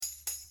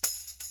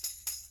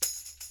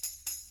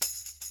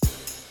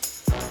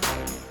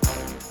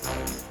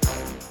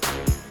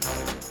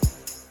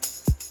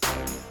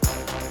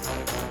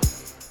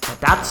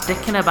Dad's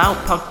Dicking About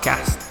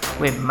podcast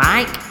with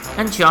Mike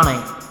and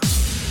Johnny.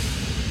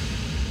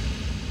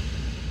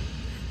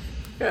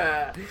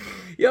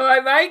 You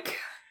alright, Mike?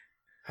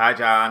 Hi,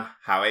 John.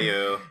 How are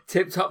you?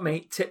 Tip top,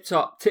 mate. Tip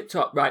top.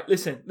 Right,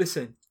 listen.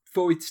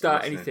 Before we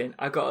start anything,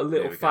 I got a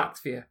little fact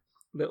for you.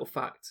 Little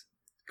fact.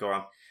 Go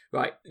on.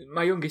 Right,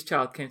 my youngest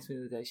child came to me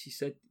the other day. She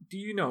said, "Do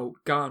you know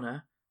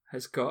Ghana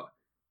has got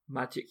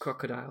magic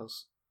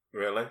crocodiles?"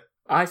 Really?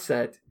 I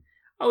said,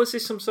 "Oh, is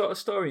this some sort of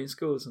story in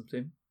school or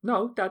something?"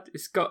 "No, Dad,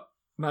 it's got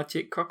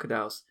magic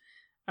crocodiles."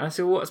 And I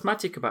said, "Well, what's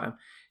magic about them?"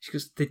 She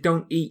goes, "They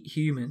don't eat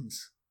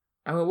humans."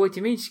 I went, "What do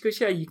you mean?" She goes,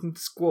 "Yeah, you can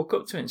just walk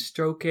up to it and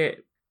stroke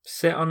it,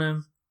 sit on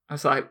them." I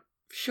was like,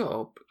 "Shut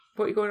up.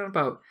 What are you going on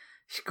about?"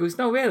 She goes,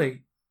 "No,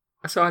 really."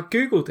 So I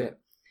Googled it,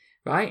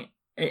 right?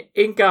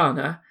 In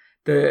Ghana,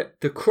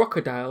 the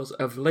crocodiles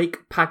of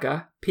Lake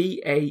Paga,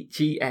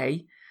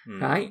 Paga,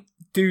 right,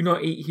 do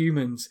not eat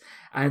humans.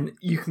 And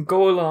you can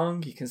go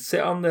along, you can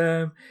sit on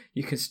them,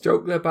 you can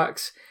stroke their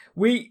backs.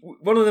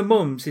 One of the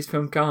mums is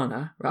from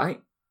Ghana,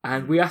 right?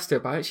 And we asked her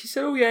about it. She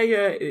said, "Oh, yeah,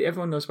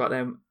 everyone knows about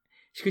them."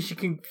 She goes, "You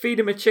can feed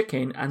them a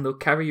chicken and they'll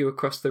carry you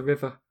across the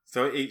river."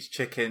 So it eats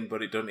chicken,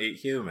 but it doesn't eat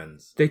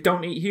humans? They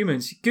don't eat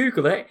humans.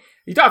 Google it.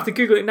 You don't have to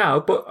Google it now,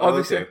 but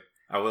obviously...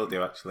 I will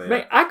do, actually.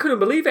 Mate, I couldn't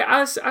believe it.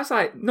 I was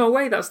like, no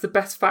way, that's the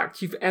best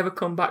fact you've ever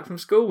come back from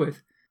school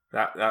with.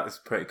 That's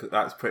pretty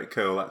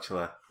cool,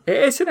 actually. It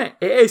is, isn't it?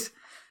 It is.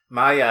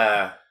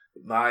 I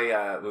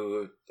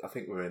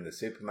think we were in the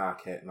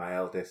supermarket. My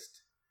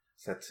eldest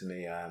said to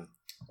me,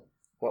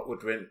 "What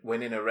would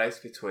win in a race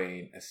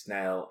between a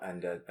snail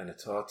and a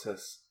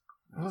tortoise?"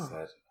 I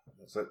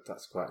said,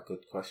 "That's quite a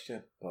good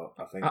question, but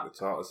I think the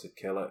tortoise would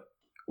kill it."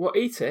 What,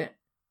 eat it?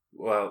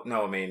 Well,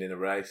 no, I mean in a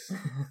race.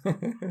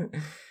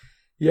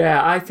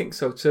 Yeah, I think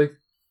so too.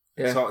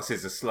 Yeah.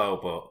 Tortoises are slow,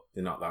 but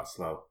they're not that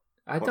slow.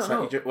 I don't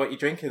know. What are you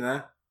drinking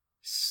there?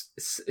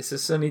 It's a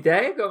sunny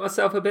day. I got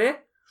myself a beer.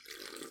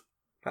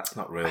 That's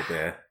not real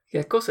beer. Yeah,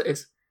 of course it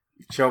is.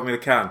 Show me the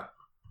can.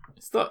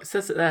 Look, it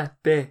says it there.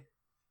 Beer.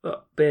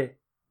 Look, beer.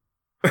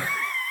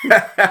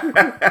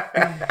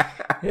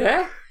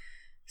 Yeah.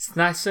 It's a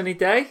nice sunny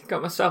day.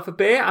 Got myself a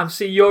beer. I'm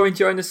seeing you're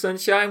enjoying the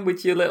sunshine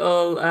with your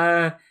little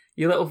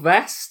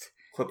vest.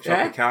 Club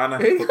Tropicana.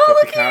 Yeah? Club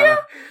Tropicana.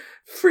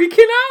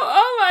 Freaking out.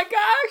 Oh my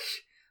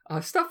gosh. Oh,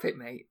 stop it,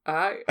 mate.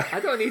 I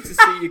don't need to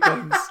see your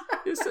guns.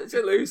 You're such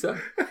a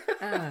loser.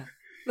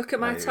 Look at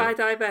my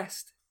tie-dye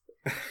vest.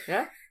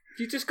 Yeah?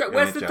 You just got...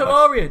 Where's the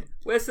DeLorean?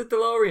 Where's the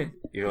DeLorean?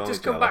 You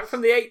just come back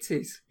from the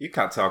 80s. You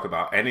can't talk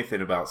about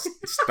anything about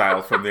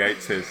style from the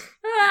 80s.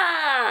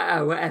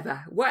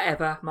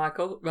 Whatever,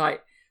 Michael. Right.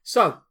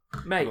 So,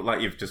 mate... Look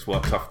like you've just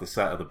walked off the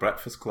set of The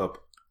Breakfast Club.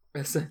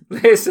 Listen.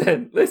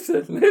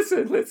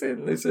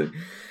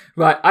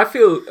 Right, I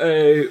feel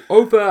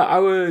over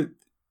our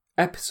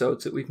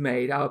episodes that we've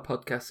made, our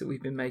podcasts that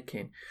we've been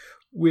making,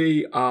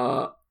 we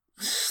are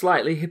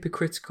slightly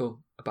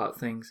hypocritical about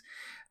things.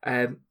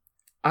 I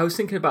was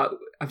thinking about,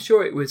 I'm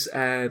sure it was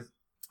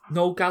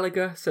Noel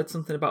Gallagher said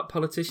something about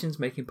politicians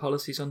making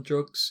policies on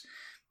drugs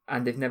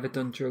and they've never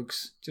done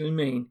drugs. Do you know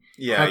what I mean?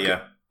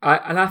 Yeah.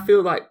 I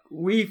feel like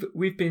we've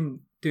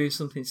been doing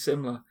something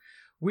similar.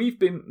 We've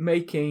been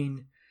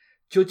making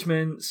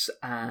judgments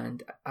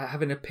and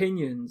having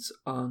opinions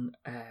on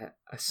a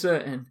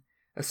certain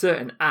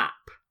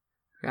app,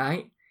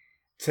 right?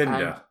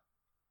 Tinder.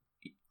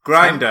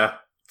 Grindr.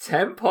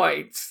 10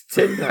 points.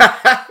 Tinder.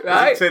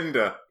 Right?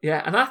 Tinder.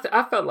 Yeah, and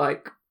I felt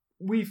like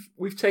we've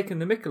taken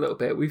the mick a little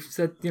bit. We've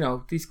said,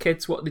 these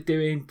kids, what they're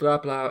doing, blah,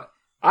 blah.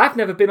 I've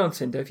never been on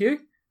Tinder, have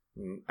you?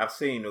 I've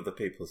seen other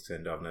people's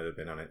Tinder. I've never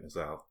been on it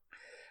myself.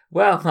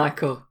 Well,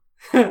 Michael...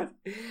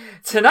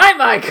 Tonight,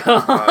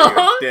 Michael,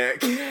 oh, you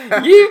dick.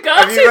 You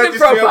got Tinder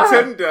profile. On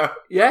Tinder?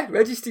 Yeah,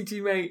 registered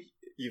you, mate.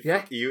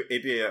 You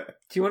idiot.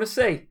 Do you want to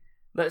see?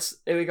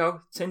 Here we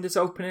go. Tinder's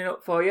opening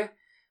up for you.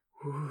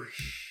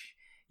 Whoosh.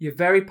 You're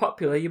very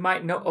popular. You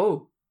might know.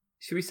 Oh,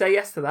 should we say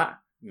yes to that?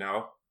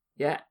 No.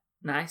 Yeah,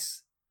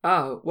 nice.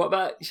 Oh, what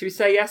about? Should we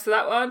say yes to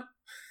that one?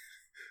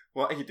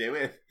 What are you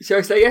doing? Shall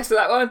we say yes to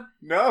that one?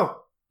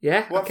 No.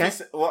 Yeah. Okay.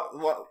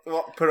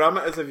 What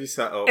parameters have you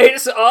set up?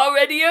 It's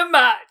already a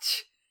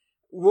match.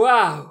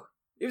 Wow.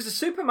 It was a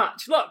super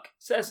match. Look, it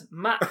says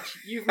match.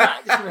 You've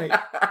matched me.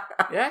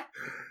 Yeah.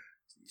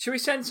 Should we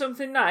send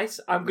something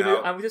nice? I'm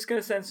just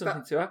gonna send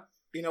something to her.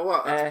 You know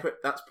what?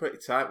 That's pretty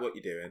tight. What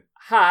you're doing?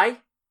 Hi.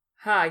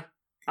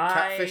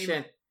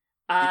 Catfishing.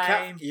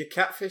 You're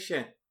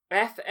catfishing.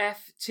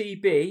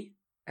 FFTB.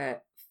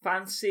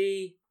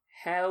 Fancy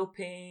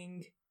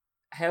helping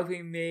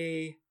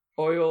me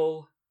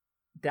oil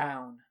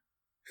down.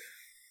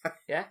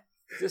 Yeah?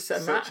 Just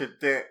send that. Such a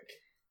dick.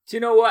 Do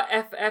you know what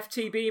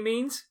FFTB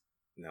means?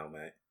 No,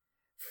 mate.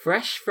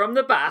 Fresh from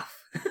the bath.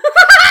 Is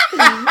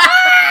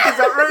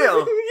that real?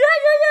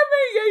 Yeah,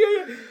 mate.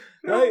 Yeah.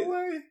 No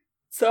way.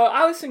 So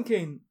I was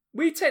thinking,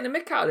 we take the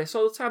mick out of this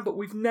all the time, but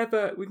we've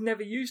never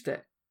used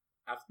it.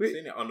 I've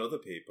seen it on other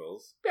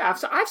people's. Yeah,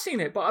 I've seen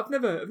it, but I've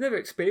never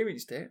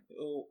experienced it.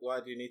 Well,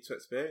 why do you need to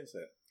experience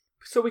it?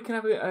 So we can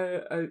have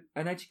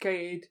an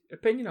educated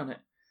opinion on it.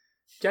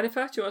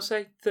 Jennifer, do you want to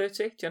say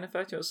 30?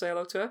 Jennifer, do you want to say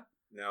hello to her?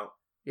 No.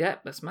 Yeah,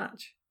 let's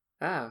match.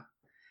 Ah.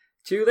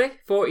 Julie,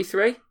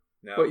 43?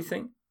 No. What do you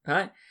think? All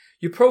right.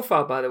 Your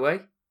profile, by the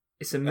way,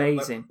 it's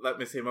amazing. Let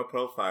me see my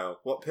profile.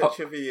 What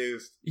picture have you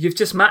used? You've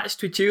just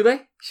matched with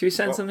Julie. Should we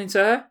send something to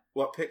her?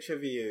 What picture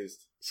have you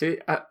used?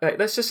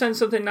 Let's just send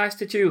something nice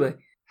to Julie.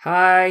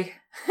 Hi.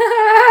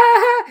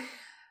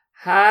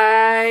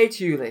 Hi,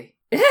 Julie.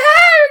 Here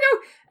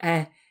we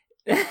go.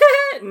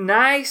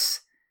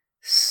 Nice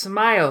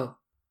smile.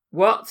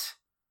 What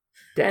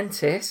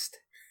dentist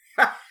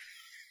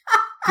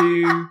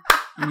do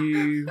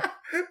you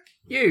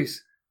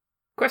use?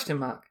 Question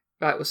mark.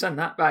 Right, we'll send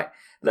that. Right,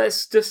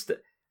 let's just...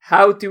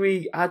 How do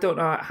we... I don't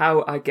know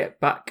how I get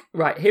back.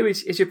 Right, here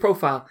is your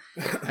profile.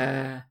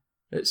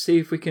 Let's see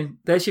if we can...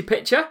 There's your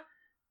picture.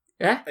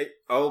 Yeah?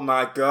 Oh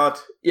my God.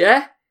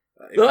 Yeah?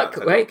 Look,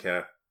 wait.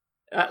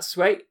 That's...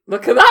 Wait.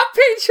 Look at that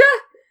picture.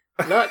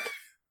 Look.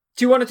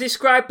 Do you want to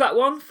describe that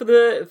one for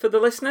the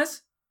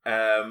listeners?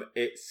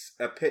 It's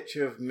a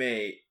picture of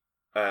me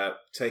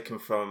taken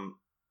from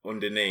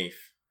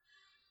underneath,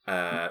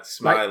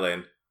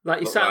 smiling. Like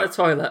you sat on the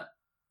toilet.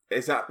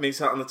 Is that me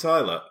sat on the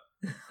toilet?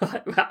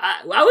 Why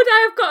would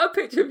I have got a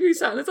picture of you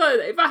sat on the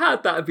toilet? If I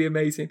had, that would be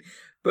amazing.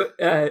 But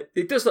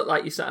it does look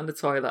like you sat on the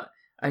toilet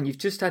and you've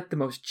just had the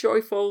most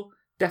joyful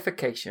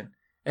defecation.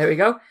 There we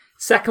go.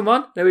 Second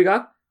one. There we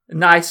go.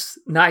 Nice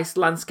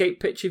landscape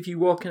picture of you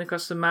walking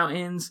across the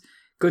mountains.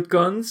 Good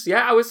guns.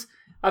 Yeah,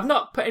 I've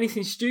not put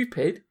anything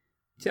stupid.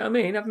 Do you know what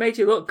I mean? I've made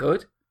you look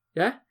good.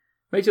 Yeah?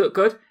 Made you look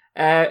good.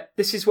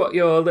 This is what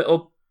your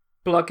little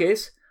blog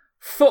is.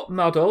 Foot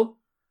model.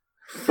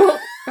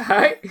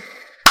 Right?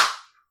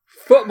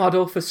 Foot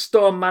model for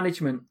storm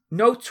management.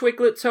 No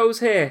twiglet toes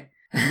here.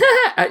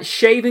 At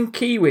Shaven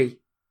Kiwi.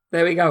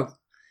 There we go.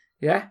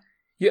 Yeah?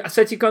 I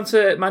said you've gone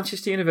to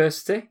Manchester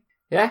University.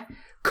 Yeah?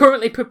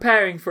 Currently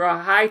preparing for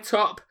a high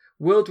top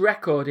world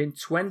record in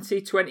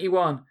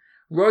 2021.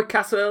 Roy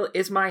Castle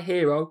is my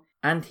hero,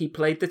 and he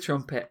played the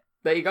trumpet.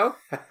 There you go.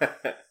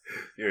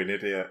 You're an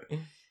idiot.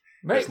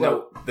 Mate,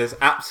 there's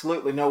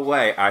absolutely no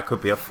way I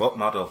could be a foot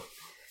model.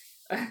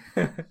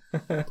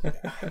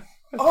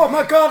 Oh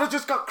my God, I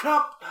just got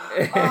cramp.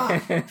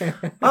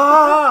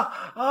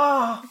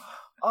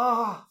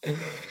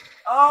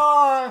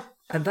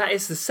 And that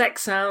is the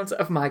sex sound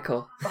of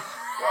Michael.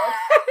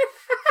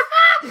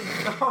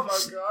 Oh my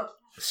God.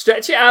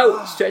 Stretch it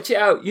out. Stretch it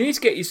out. You need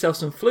to get yourself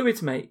some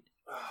fluids, mate.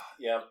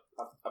 Yeah,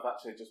 I've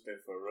actually just been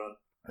for a run.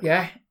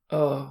 Yeah.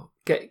 Oh,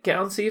 get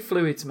onto your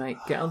fluids, mate.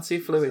 Get onto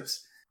your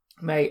fluids,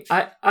 mate. Do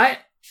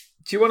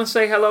you want to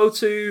say hello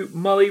to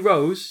Molly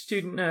Rose,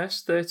 student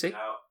nurse, 30?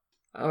 No.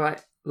 All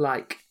right.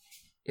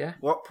 Yeah.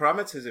 What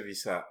parameters have you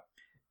set?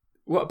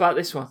 What about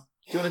this one?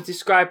 Do you want to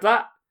describe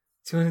that?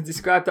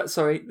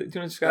 Sorry. Do you want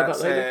to describe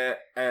that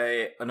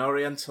lady? An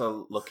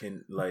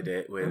oriental-looking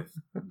lady with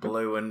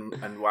blue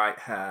and white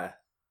hair.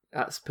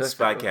 That's perfect.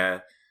 Spike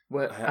hair.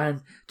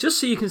 And just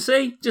so you can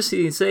see,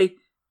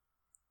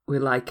 we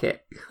like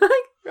it.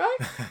 Right?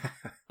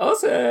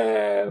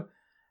 Awesome.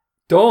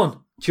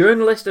 Dawn,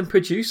 journalist and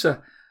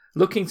producer,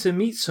 looking to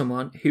meet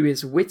someone who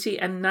is witty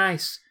and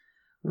nice.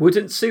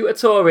 Wouldn't suit a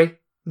Tory.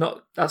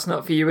 That's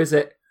not for you, is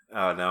it?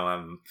 Oh, no,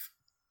 I'm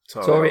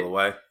Tory all the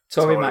way.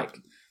 Tory Mike.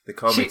 They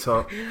call me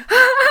Tory.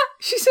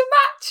 She's a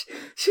match.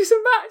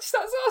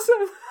 That's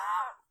awesome.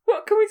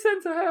 What can we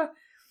send to her?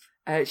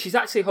 She's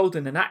actually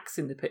holding an axe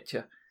in the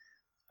picture.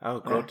 Oh,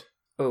 good.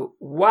 Oh,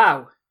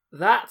 wow.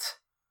 That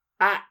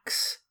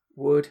axe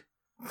would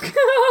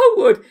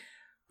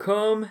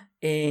come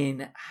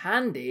in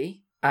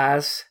handy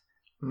as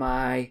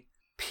my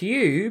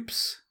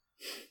pubes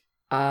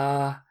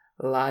are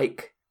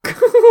like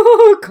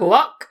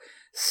clock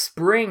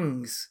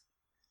springs.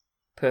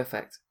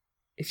 Perfect.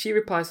 If she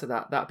replies to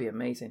that, that'd be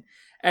amazing.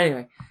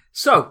 Anyway,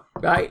 so,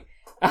 right.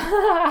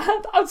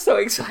 I'm so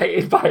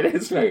excited by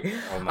this, mate.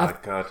 Oh my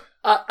God.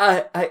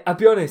 I'll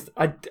be honest,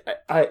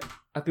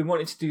 I've been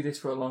wanting to do this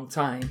for a long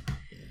time,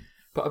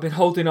 but I've been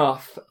holding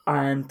off,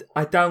 and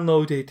I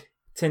downloaded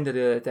Tinder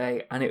the other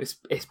day, and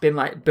it's been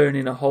like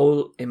burning a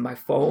hole in my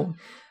phone.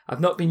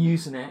 I've not been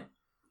using it,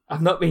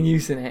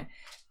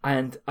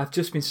 and I've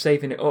just been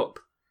saving it up.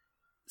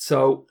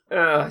 So,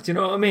 do you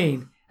know what I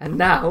mean? And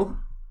now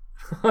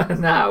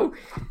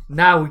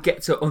we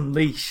get to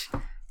unleash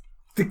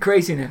the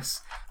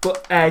craziness.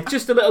 But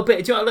just a little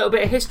bit. Do you want a little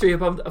bit of history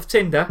of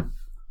Tinder?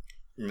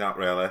 Not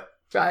really.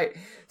 Right.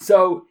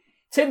 So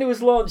Tinder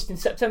was launched in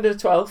September the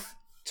 12th,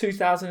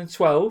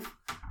 2012.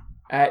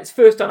 It's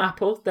first on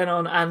Apple, then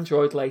on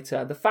Android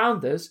later. The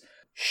founders,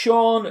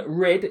 Sean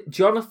Ridd,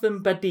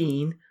 Jonathan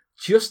Badeen,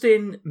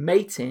 Justin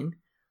Matin,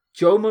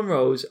 Joe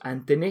Monrose,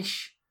 and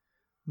Dinesh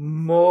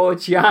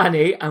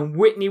Morjani and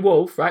Whitney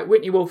Wolf. Right.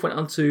 Whitney Wolf went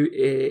on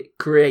to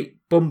create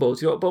Bumble.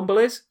 Do you know what Bumble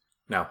is?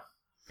 No.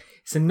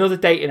 It's another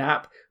dating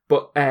app,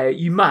 but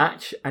you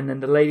match, and then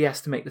the lady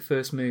has to make the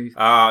first move.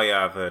 Oh,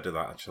 yeah, I've heard of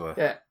that, actually.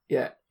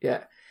 Yeah.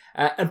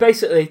 And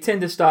basically,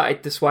 Tinder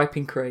started the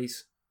swiping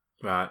craze.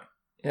 Right.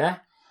 Yeah.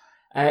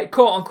 It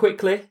caught on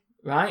quickly,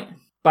 right?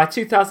 By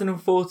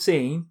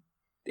 2014,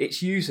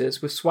 its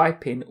users were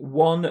swiping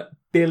 1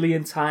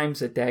 billion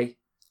times a day.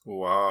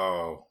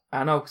 Whoa.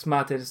 I know, it's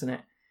mad, isn't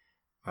it?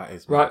 That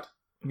is Right.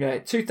 mad. Yeah,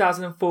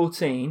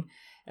 2014,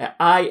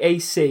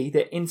 IAC,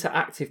 the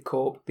Interactive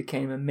Corp,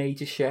 became a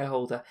major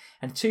shareholder.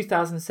 And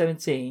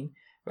 2017,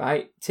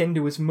 right,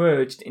 Tinder was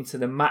merged into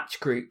the Match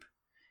Group.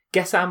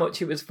 Guess how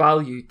much it was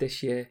valued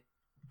this year?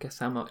 Guess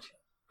how much?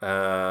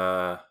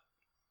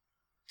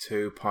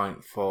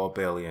 2.4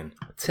 billion.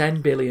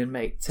 10 billion,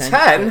 mate.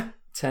 10?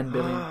 10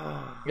 billion.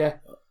 Yeah.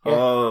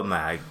 Oh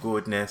my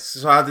goodness.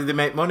 So how did they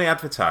make money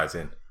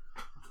advertising?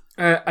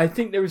 I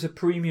think there is a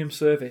premium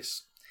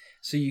service.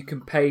 So you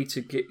can pay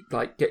to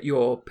get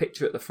your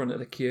picture at the front of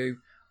the queue,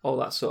 all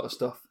that sort of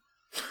stuff.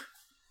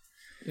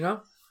 You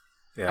know?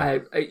 Yeah.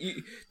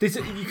 You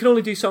can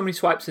only do so many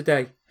swipes a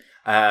day.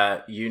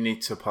 You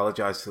need to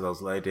apologise to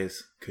those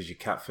ladies because you're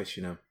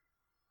catfishing them.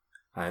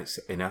 It's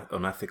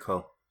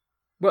unethical.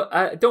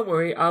 Well, don't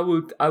worry. I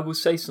will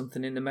say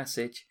something in the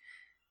message.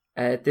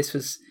 This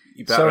was...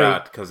 You better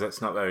add, because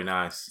that's not very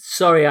nice.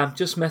 Sorry, I'm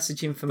just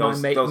messaging for my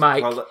mate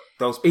Mike.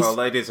 Those poor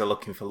ladies are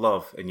looking for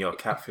love, and you're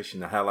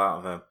catfishing the hell out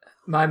of them.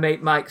 My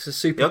mate Mike's a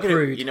super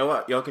prude. You know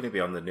what? You're going to be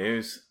on the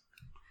news.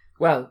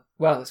 Well,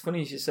 it's funny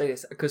you should say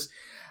this, because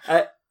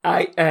I've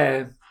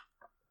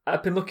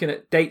been looking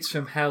at dates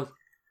from hell,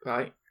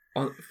 right?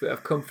 That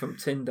have come from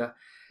Tinder.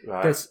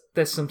 Right.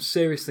 There's some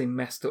seriously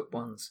messed up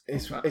ones.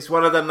 It's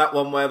one of them, that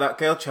one where that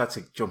girl tried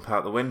to jump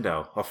out the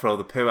window or throw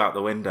the poo out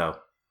the window.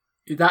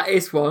 That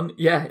is one,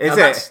 yeah.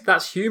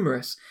 That's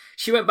humorous.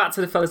 She went back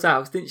to the fella's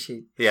house, didn't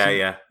she?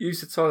 Yeah.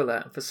 Used the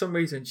toilet, and for some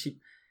reason she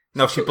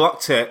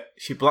blocked it.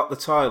 She blocked the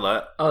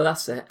toilet. Oh,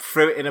 that's it.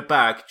 Threw it in a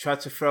bag.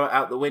 Tried to throw it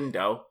out the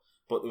window,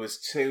 but there was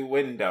 2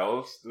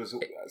 windows.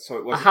 So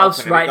it was a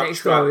house right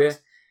next door. Yeah,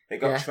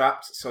 it got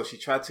trapped. So she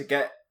tried to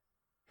get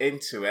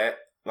into it,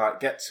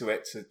 get to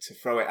it to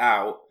throw it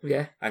out.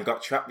 Yeah, and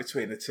got trapped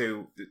between the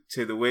two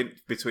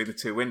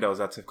windows.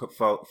 Had to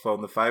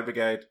phone the fire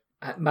brigade.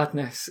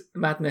 Madness.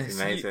 It's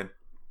amazing.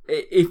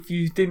 If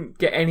you didn't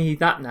get any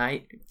that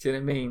night, do you know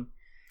what I mean?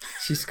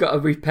 She's got to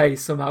repay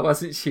somehow,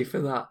 hasn't she, for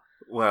that?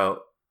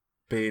 Well,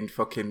 being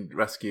fucking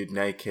rescued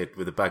naked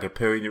with a bag of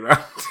poo in your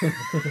hand.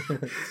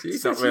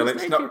 It's not really.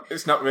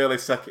 It's not really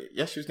second.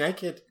 Yes, she was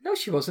naked. No,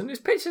 she wasn't. There's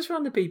pictures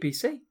from the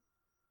BBC.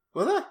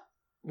 Were there?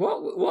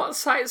 What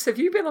sites have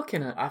you been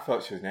looking at? I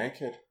thought she was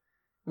naked.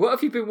 What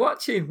have you been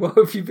watching? What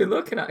have you been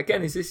looking at?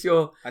 Again, is this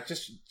your... I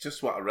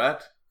just what I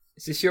read.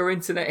 Is this your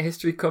internet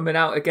history coming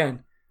out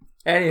again?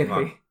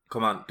 Anyway.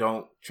 Come on.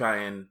 Don't try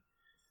and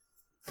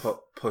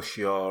push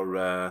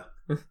your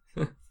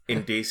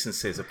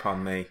indecencies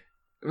upon me.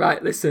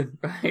 Right, listen.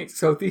 Right,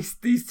 so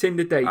these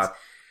Tinder dates,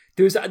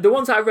 the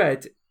ones I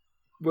read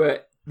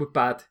were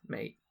bad,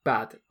 mate.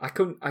 Bad. I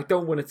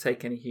don't want to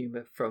take any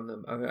humour from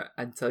them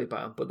and tell you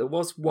about them, but there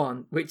was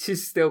one which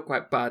is still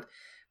quite bad,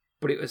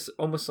 but it was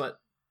almost like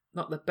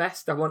not the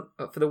best. For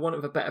the want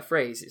of a better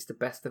phrase, it's the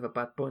best of a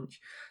bad bunch.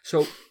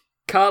 So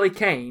Carly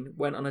Kane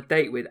went on a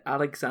date with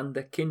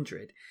Alexander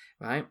Kindred,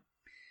 right?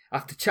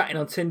 After chatting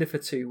on Tinder for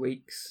 2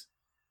 weeks.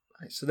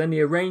 Right? So then they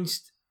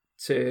arranged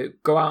to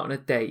go out on a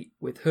date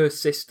with her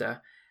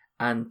sister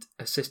and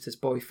her sister's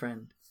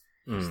boyfriend.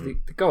 So they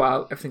go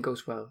out, everything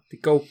goes well. They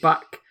go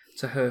back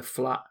to her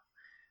flat,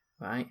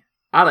 right?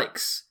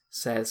 Alex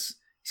says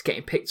he's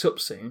getting picked up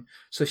soon.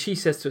 So she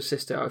says to her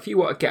sister, if you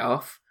want to get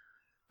off,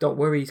 don't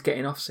worry, he's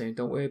getting off soon.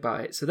 Don't worry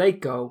about it. So they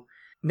go.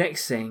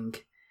 Next thing,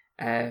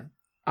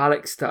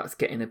 Alex starts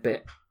getting a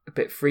bit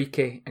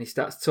freaky, and he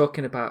starts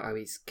talking about how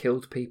he's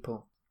killed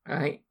people,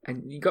 right?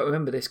 And you got to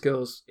remember, this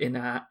girl's in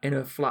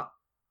her flat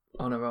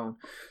on her own.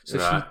 So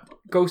she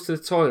goes to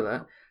the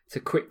toilet to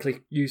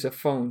quickly use her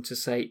phone to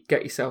say,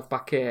 get yourself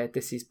back here,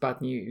 this is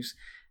bad news,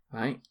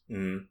 right?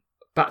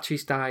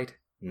 Batteries died.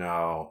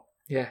 No.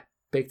 Yeah,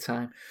 big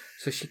time.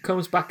 So she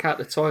comes back out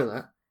the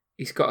toilet,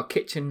 he's got a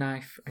kitchen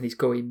knife, and he's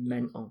going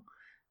mental,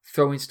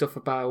 throwing stuff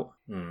about,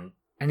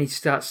 and he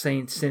starts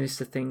saying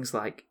sinister things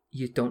like,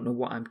 you don't know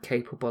what I'm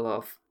capable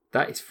of.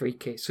 That is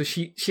freaky. So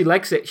she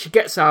legs it, she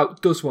gets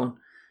out, does one,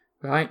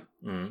 right?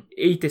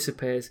 He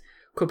disappears.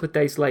 A couple of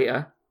days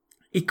later,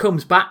 he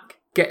comes back,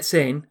 gets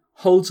in,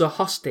 holds her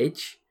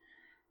hostage,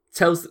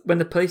 when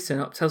the police turn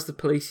up, tells the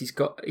police he's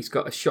got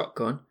a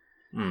shotgun.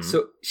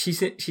 So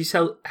she's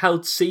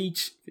held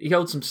siege. He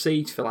held some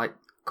siege for like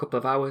a couple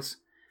of hours.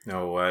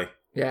 No way.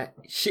 Yeah.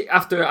 She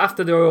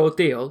after the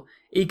ordeal,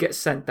 he gets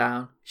sent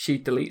down. She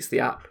deletes the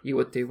app. You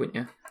would do, wouldn't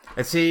you?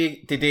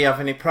 Did he have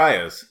any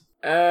priors?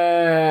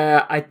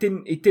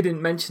 He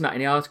didn't mention that in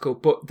the article,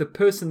 but the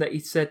person that he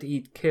said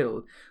he'd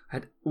killed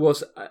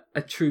was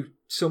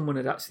someone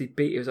had actually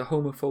beat. It was a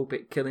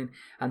homophobic killing,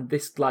 and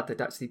this lad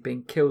had actually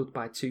been killed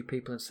by 2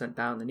 people and sent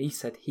down, and he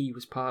said he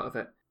was part of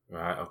it.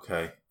 Right,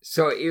 okay.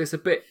 So it was a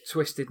bit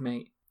twisted,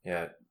 mate.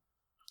 Yeah.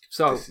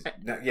 So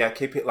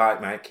keep it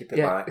light, mate. Keep it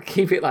light.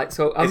 Keep it light.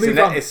 So I'll move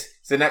on. Is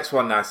the next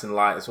one nice and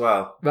light as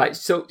well? Right.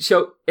 So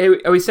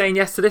are we saying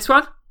yes to this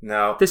one?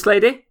 No. This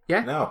lady?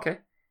 Yeah. No. Okay.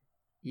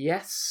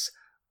 Yes.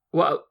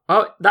 Well,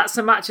 that's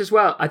a match as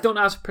well. I don't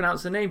know how to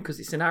pronounce the name because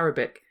it's in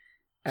Arabic.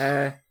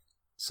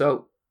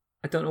 So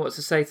I don't know what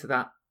to say to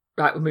that.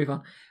 Right, we'll move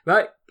on.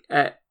 Right,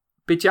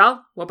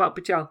 Bijal? What about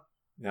Bijal?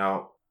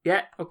 No.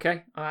 Yeah,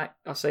 okay. All right,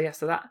 I'll say yes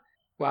to that.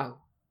 Wow.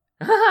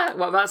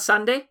 What about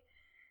Sandy?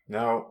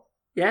 No.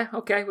 Yeah,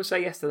 okay, we'll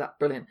say yes to that.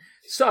 Brilliant.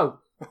 So,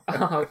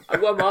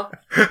 one more.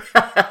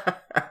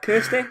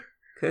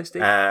 Kirsty?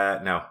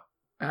 No.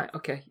 Right,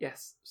 okay,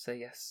 yes. Say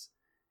yes.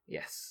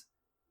 Yes.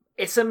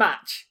 It's a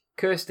match.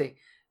 Kirsty.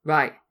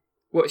 Right,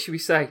 what should we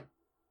say?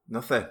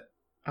 Nothing.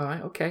 All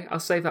right, okay, I'll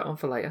save that one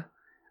for later.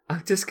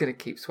 I'm just going to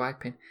keep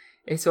swiping.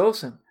 It's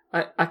awesome.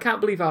 I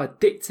can't believe how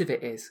addictive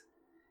it is.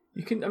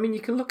 You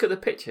can look at the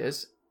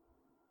pictures.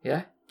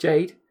 Yeah,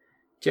 Jade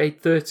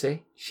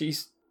 30.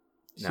 She's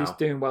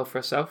doing well for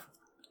herself.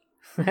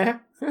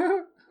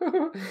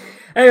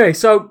 Anyway,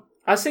 so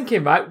I was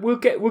thinking, right, we'll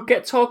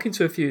get talking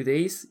to a few of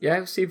these. Yeah,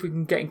 we'll see if we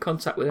can get in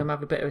contact with them,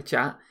 have a bit of a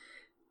chat,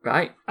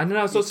 right? And then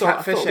I was also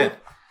catfishing.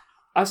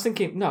 I was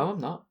thinking, no, I'm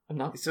not.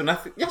 It's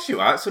unethical. Yes,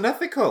 you are. It's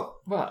unethical.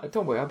 Well,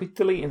 don't worry, I'll be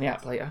deleting the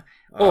app later.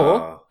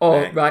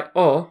 Mate.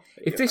 Or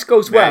if this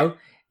goes well,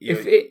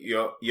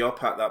 you're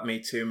part of that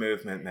Me Too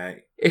movement,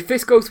 mate. If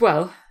this goes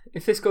well, I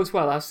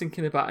was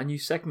thinking about a new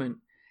segment.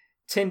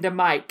 Tinder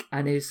Mike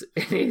and his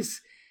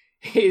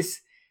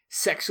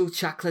sexual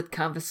chocolate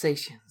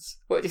conversations.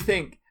 What do you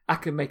think? I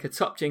could make a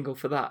top jingle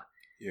for that.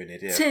 You're an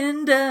idiot.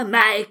 Tinder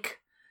Mike.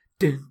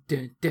 Dun,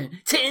 dun, dun.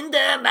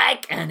 Tinder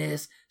Mike and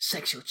his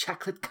sexual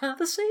chocolate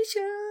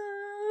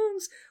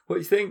conversations. What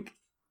do you think?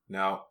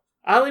 No.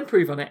 I'll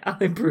improve on it.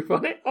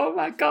 Oh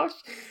my gosh.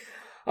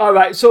 All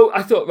right. So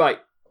I thought, right,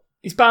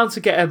 he's bound to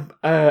get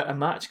a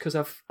match because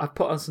I've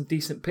put on some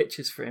decent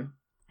pictures for him.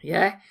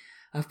 Yeah,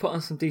 I've put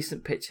on some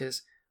decent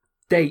pictures.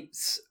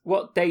 Dates.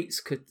 What dates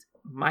could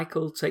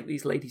Michael take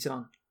these ladies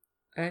on?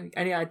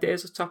 Any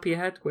ideas off the top of your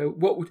head?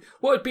 What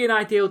would be an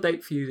ideal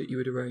date for you that you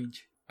would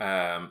arrange?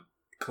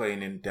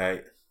 Cleaning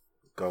date.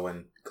 Go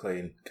and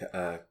clean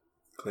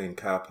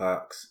car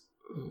parks.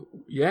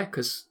 Yeah,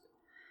 because...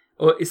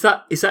 Or is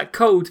that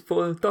code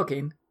for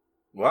dogging?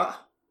 What?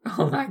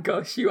 Oh my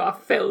gosh, you are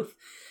filth.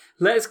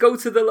 Let's go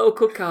to the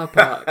local car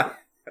park.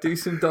 Do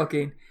some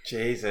dogging.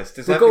 Jesus.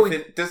 Does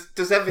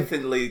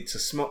everything lead to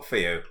smut for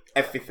you?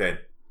 Everything.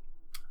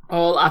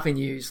 All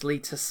avenues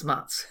lead to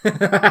smut.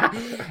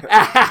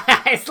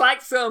 It's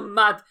like some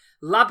mad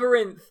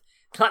labyrinth.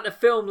 It's like the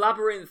film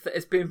Labyrinth that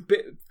has been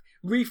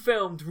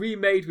refilmed,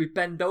 remade with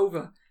Bend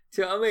Over.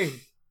 Do you know what I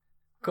mean?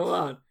 Come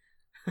on.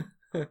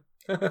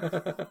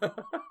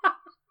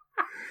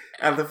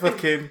 And the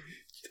fucking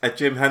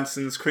Jim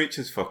Henson's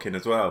Creatures fucking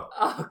as well.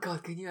 Oh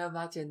God, can you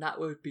imagine? That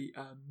would be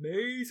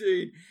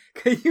amazing.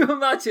 Can you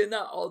imagine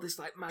that? All this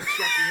like mad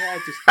shaggy hair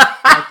just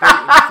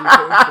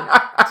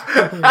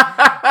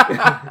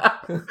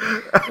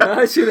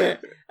imagine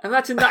it.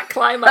 Imagine that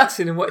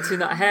climaxing and watching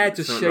that hair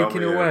just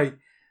shaking away.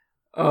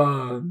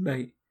 Oh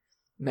mate,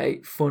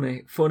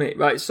 funny.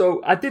 Right,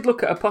 so I did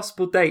look at a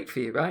possible date for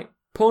you, right?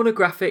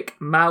 Pornographic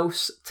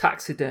mouse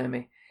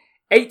taxidermy.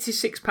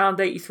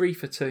 £86.83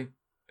 for two.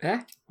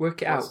 Yeah?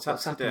 Work it out. What's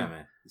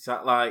taxidermy? Is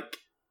that like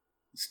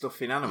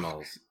stuffing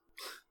animals?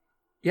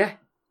 Yeah.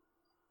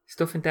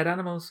 Stuffing dead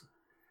animals.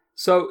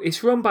 So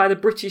it's run by the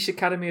British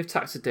Academy of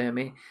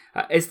Taxidermy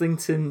at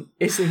Islington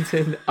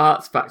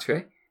Arts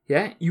Factory.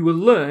 Yeah? You will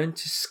learn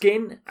to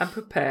skin and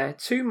prepare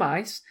two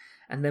mice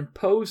and then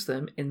pose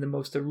them in the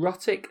most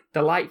erotic,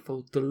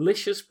 delightful,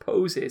 delicious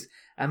poses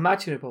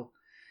imaginable.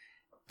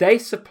 They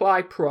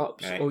supply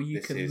props, mate, or you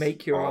can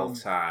make your own.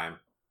 All-time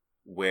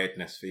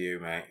weirdness for you,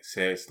 mate.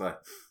 Seriously.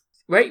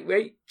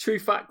 Wait. True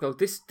fact, though.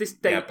 This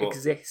date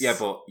exists. Yeah,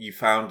 but you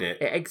found it.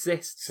 It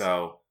exists.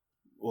 So,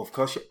 well, of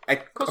course you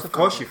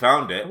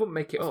found it. I wouldn't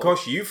make it up. Of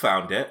course you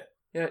found it.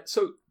 Yeah.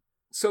 So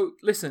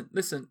listen.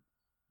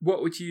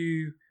 What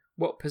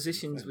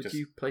positions would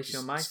you place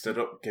your mice? Stood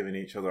up, giving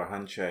each other a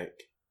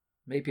handshake.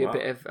 Maybe a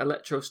bit of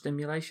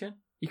electrostimulation.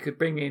 You could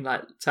bring in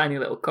like tiny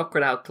little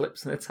crocodile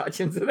clips and attach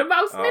them to the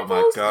mouse nipples. Oh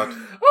my God.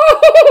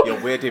 You're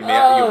weirding me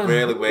out. You're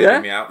really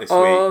weirding me out this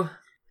week.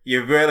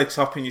 You're really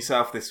topping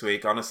yourself this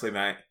week, honestly,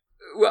 mate.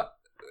 What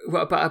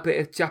about a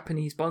bit of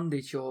Japanese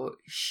bondage or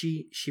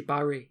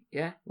shibari,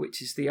 yeah?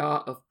 Which is the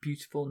art of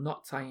beautiful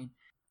knot tying.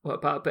 What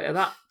about a bit of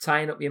that?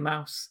 Tying up your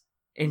mouse.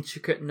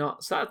 Intricate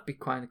knots. That'd be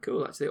quite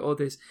cool, actually. Or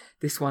there's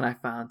this one I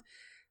found.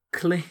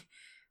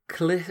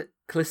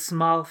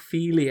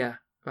 Clismalphilia,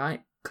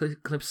 right? I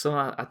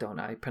don't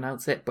know how you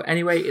pronounce it, but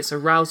anyway, it's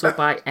arousal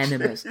by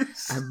enemas.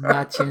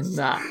 Imagine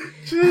that.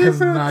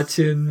 Jesus.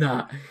 Imagine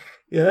that.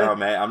 Yeah. Oh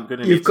mate, I'm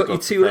gonna. You've got your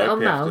two little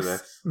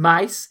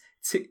mice.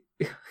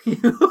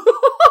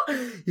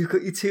 You've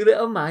got your two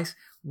little mice.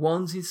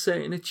 One's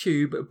inserted in a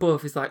tube.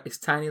 Above is like this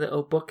tiny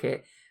little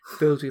bucket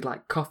filled with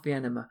like coffee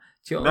enema.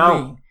 Do you know what I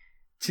mean?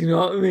 Do you know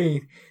what I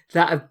mean?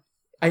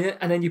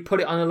 And then you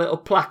put it on a little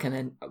plaque and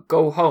then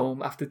go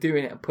home after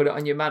doing it and put it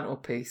on your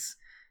mantelpiece.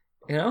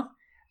 You know?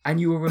 And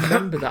you will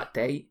remember that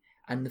date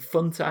and the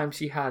fun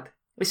times you had.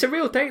 It's a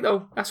real date,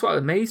 though. That's what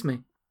amazed me.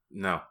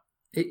 No.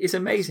 It's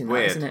amazing,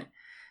 Weird. isn't it?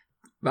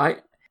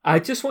 Right? I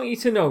just want you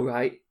to know,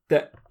 right,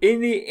 that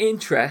in the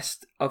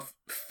interest of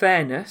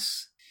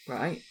fairness,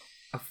 right,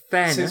 of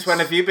fairness. Since when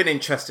have you been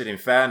interested in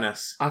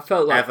fairness? I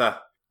felt like Ever?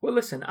 Well,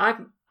 listen,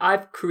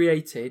 I've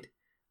created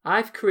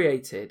a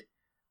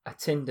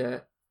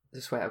Tinder.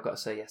 Just wait, I've got to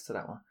say yes to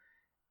that one.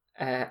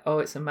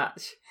 It's a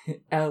match.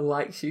 Elle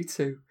likes you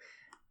too.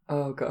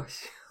 Oh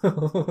gosh,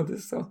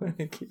 there's so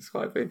many. Keep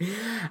swiping.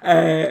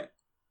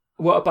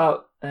 What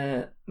about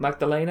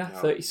Magdalena, No.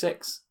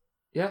 36?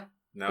 Yeah.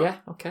 No. Yeah.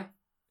 Okay.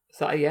 Is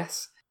that a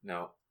yes?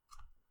 No.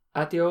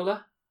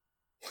 Adiola?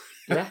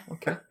 Yeah.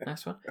 Okay.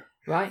 Nice one.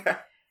 Right.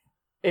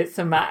 It's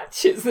a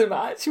match. It's a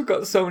match. We've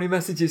got so many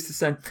messages to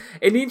send.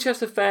 In the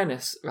interest of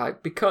fairness,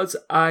 right, because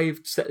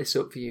I've set this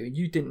up for you and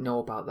you didn't know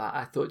about that,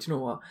 I thought, you know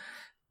what?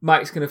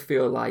 Mike's going to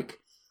feel like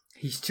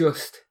he's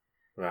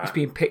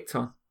being picked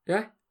on.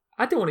 Yeah?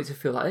 I don't want it to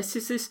feel like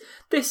this.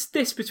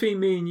 This between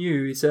me and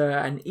you is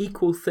an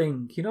equal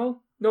thing, you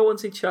know? No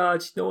one's in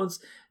charge. No one's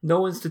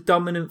the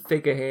dominant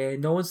figure here.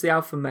 No one's the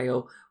alpha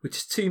male. We're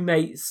just two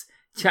mates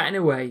chatting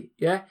away,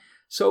 yeah?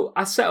 So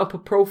I set up a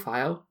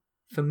profile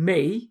for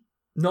me,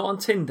 not on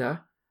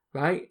Tinder,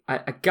 right?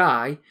 A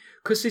guy,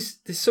 because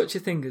there's such a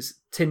thing as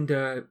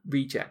Tinder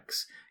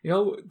rejects. You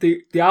know,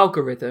 the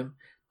algorithm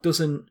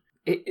doesn't...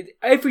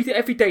 Every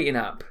dating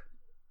app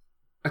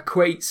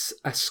equates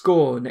a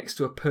score next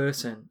to a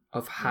person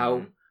of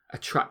how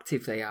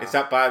attractive they are. Is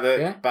that by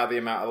the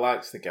amount of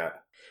likes they get?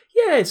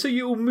 Yeah, so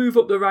you'll move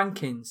up the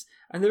rankings,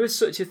 and there is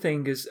such a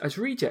thing as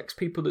rejects,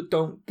 people that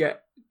don't go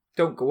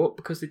up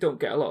because they don't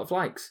get a lot of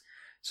likes.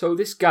 So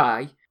this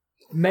guy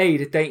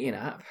made a dating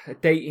app, a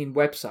dating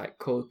website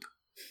called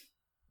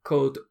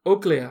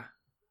Uglier,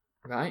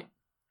 right?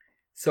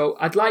 So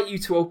I'd like you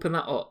to open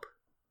that up.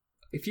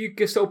 If you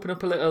just open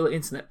up a little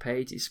internet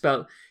page, it's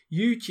spelled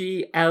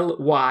UGLYR.com,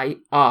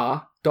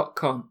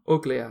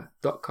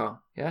 uglier.com,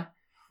 yeah?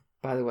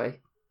 By the way,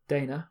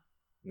 Dana,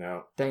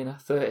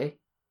 30,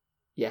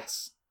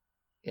 yes.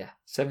 Yeah,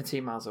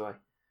 17 miles away.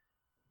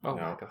 Oh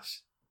No. my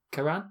gosh.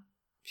 Karan,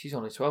 she's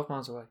only 12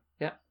 miles away.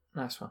 Yeah,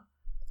 nice one.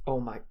 Oh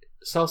my,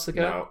 Salsa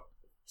girl? No.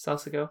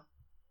 Salsa girl?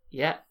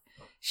 Yeah.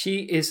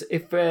 She is,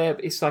 if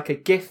it's like a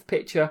GIF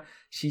picture,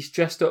 she's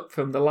dressed up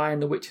from The Lion,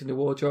 the Witch and the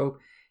Wardrobe.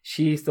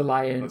 She's the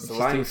lion. That's the She's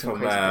lion doing some from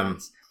crazy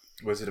dance.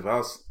 Wizard of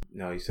Oz.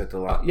 No, you said the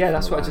lion. Yeah,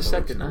 that's from what I The just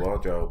Lion, said, the Witch and didn't I? the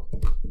Wardrobe.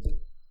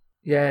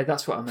 Yeah,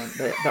 that's what I meant.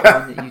 That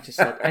one that you just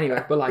said.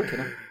 Anyway, we're liking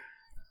her.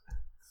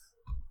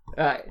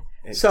 Right.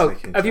 It's So,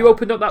 taking have you time.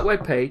 opened up that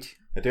webpage?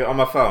 I do it on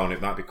my phone.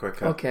 It might be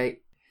quicker.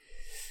 Okay.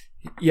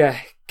 Yeah,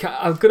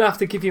 I'm gonna have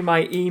to give you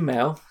my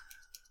email,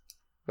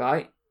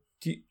 right?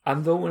 I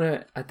don't want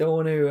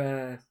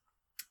to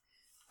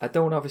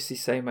obviously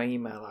say my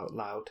email out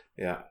loud.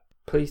 Yeah.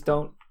 Please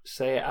don't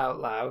say it out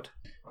loud,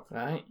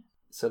 right?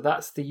 So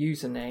that's the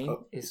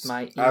username. Is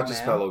my email. I'll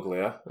just spell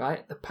uglier.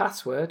 Right. The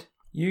password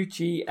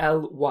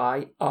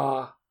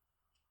UGLYR.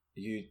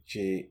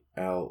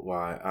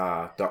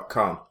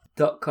 UGLYR.com.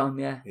 .com.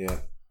 Yeah. Yeah.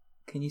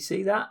 Can you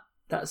see that?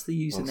 That's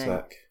the One username.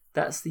 sec.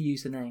 That's the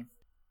username.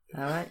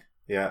 All right.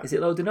 Yeah. Is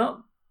it loading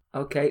up?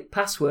 Okay.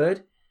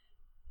 Password.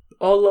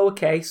 All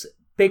lowercase.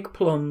 Big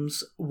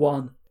plums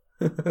 1.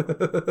 One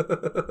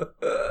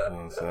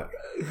sec.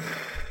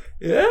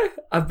 Yeah.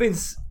 I've been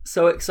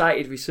so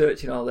excited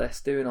researching all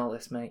this, doing all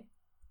this, mate.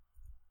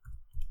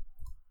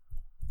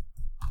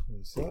 One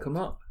Did sec. it come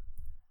up?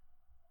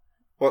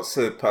 What's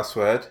the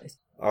password?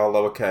 All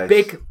lowercase.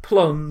 Big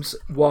plums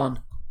 1.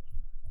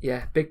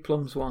 Yeah. Big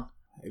plums 1.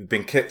 You've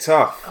been kicked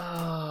off.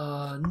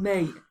 Oh,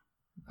 mate.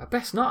 I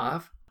best not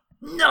have.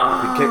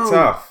 No. Been kicked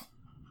off.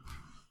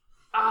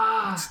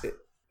 Ah. We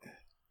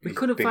You've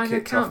couldn't been find an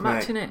kicked account off, mate.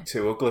 matching it.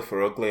 Too ugly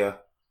for uglier.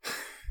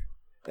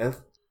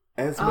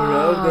 Esmeralda.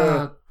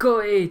 Ah,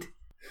 gutted.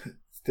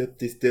 Stop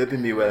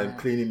disturbing me while I'm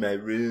cleaning my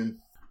room.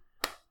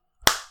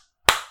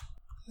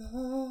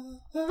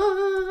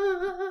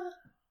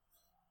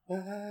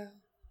 I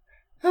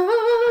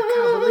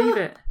can't believe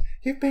it.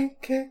 You've been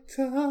kicked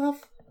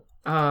off.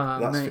 Ah,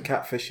 That's mate. for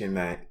catfishing,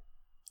 mate.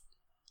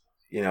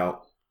 You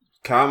know,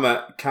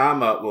 karma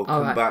will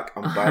come Alright. back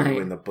and bite you Alright.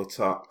 in the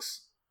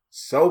buttocks.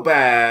 So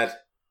bad.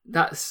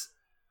 That's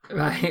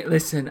right.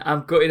 Listen,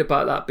 I'm gutted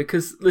about that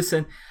because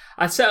listen,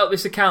 I set up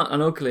this account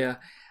on Uglier.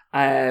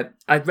 I'd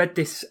read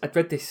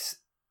this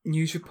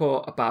news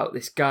report about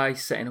this guy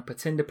setting up a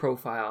Tinder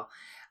profile,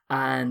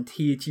 and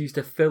he had used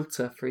a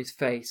filter for his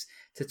face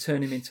to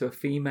turn him into a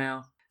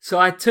female. So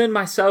I turned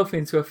myself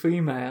into a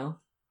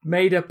female,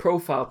 made a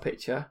profile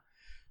picture,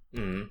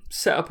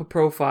 set up a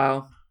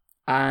profile,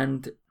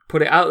 and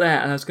put it out there.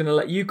 And I was going to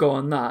let you go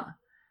on that,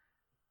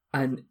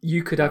 and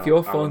you could have No, your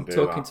I phone wouldn't do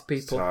talking that. to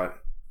people. It's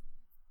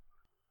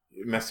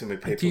you're messing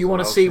with people. Do you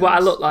want to see what I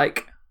look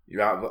like?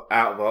 You're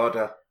out of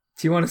order.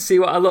 Do you want to see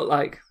what I look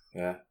like?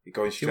 Yeah, you're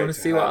going straight. wanna to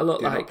see what hell. I look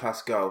Do like? not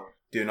pass go.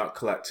 Do not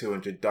collect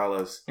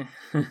 $200.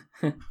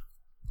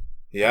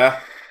 Yeah.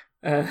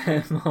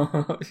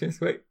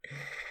 Just wait.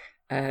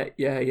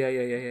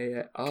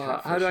 Yeah.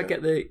 Oh, how do I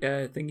get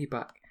the thingy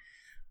back?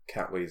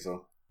 Cat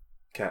weasel.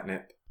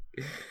 Catnip.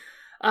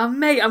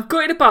 Mate, I'm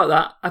gutted about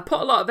that. I put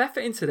a lot of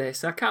effort into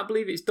this. I can't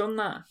believe it's done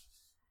that.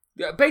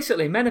 Yeah,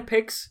 basically, men are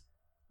pigs.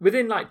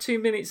 Within like 2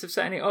 minutes of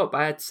setting it up,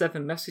 I had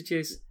 7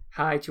 messages.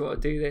 Hi, do you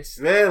want to do this?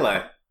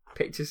 Really?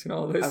 Pictures and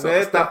all this I've sort of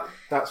heard stuff.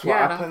 that's what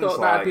Yeah, and happens. I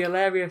thought that'd be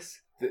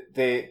hilarious.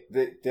 They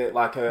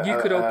like You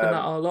could open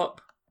that all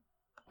up.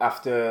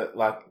 after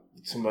like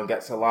someone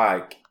gets a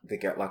like, they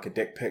get like a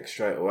dick pic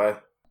straight away.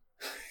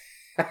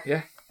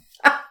 Yeah,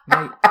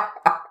 mate,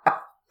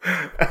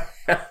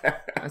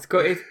 that's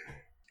good.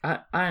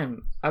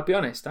 I'll be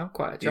honest, I'm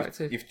quite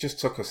attractive. You've just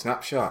took a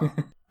snapshot.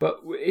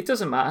 But it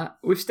doesn't matter.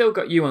 We've still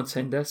got you on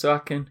Tinder, so I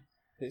can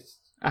You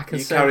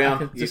say, carry I on.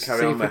 can You just carry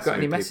see on if we've got messing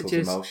any with people's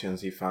messages.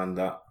 emotions. You find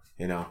that,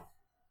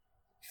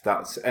 if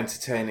that's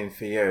entertaining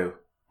for you,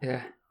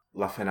 Yeah.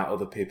 laughing at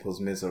other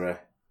people's misery.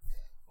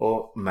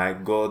 Oh my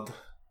God!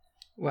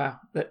 Wow.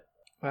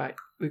 Right.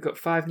 We've got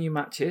 5 new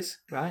matches.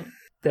 Right.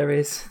 There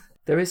is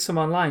some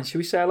online. Should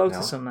we say hello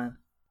to some then?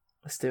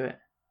 Let's do it.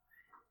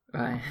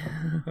 Right.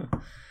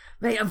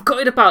 Mate, I'm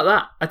gutted about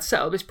that. I'd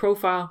set up this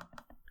profile.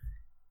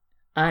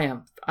 I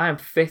am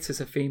fit as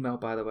a female,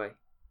 by the way.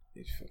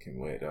 You fucking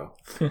weirdo.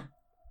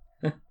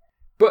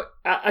 But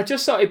I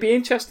just thought it'd be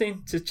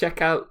interesting to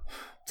check out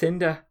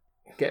Tinder.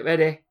 Get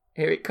ready.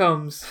 Here it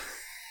comes.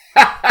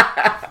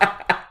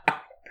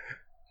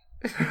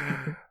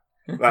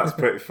 That's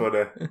pretty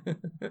funny.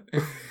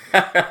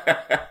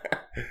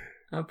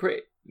 I'm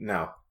pretty...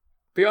 No.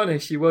 Be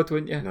honest, you would,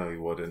 wouldn't you? No,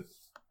 you wouldn't.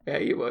 Yeah,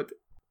 you would.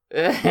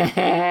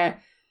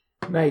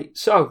 Mate,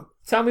 so,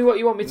 tell me what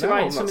you want me to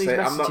write in some of these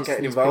messages. I'm not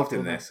getting involved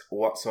in this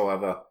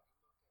whatsoever.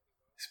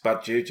 It's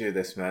bad juju,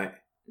 this, mate.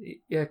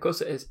 Yeah, of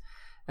course it is.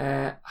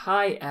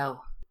 Hi,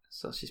 L.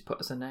 So she's put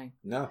as a name.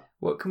 No.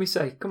 What can we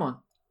say? Come on.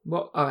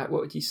 All right,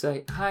 what would you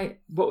say? Hi,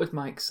 what would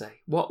Mike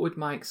say?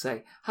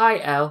 Hi,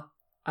 L.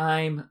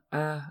 I'm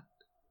a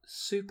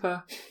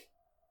super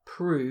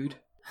prude.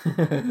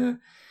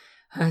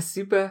 A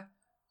super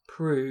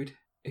prude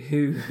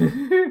who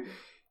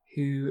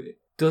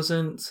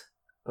doesn't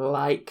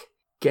like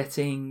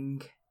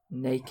getting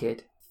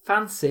naked.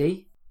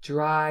 Fancy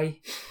dry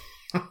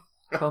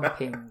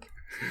pumping.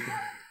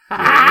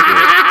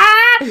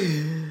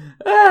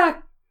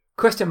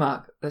 Question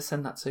mark. Let's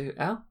send that to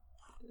Elle.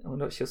 I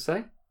wonder what she'll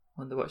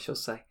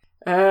say.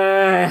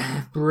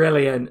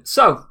 Brilliant.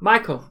 So,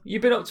 Michael, you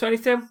been up to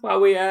anything while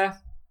we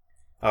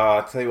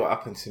I'll tell you what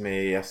happened to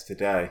me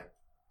yesterday.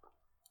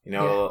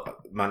 Have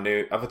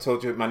I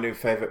told you my new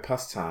favourite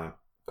pastime?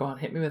 Go on,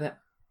 hit me with it.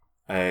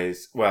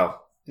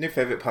 New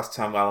favourite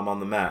pastime while I'm on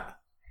the Met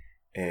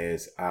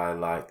is I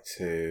like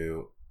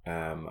to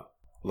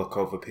look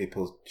over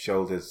people's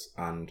shoulders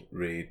and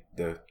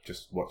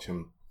just watch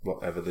them,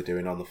 whatever they're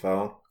doing on the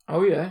phone.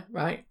 Oh yeah,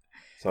 right.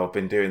 So I've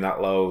been doing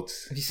that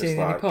loads. Have you seen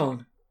any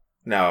porn?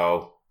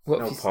 No,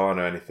 no porn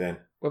or anything.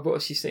 What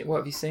have you seen? What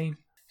have you seen?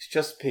 It's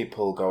just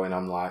people going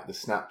on like the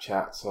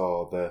Snapchats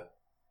or the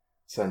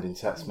sending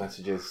text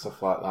messages,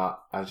 stuff like that.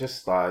 I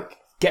just like...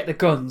 Get the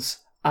guns.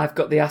 I've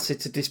got the acid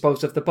to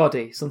dispose of the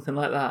body. Something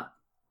like that.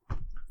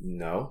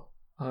 No.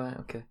 All right,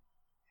 okay.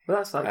 Well,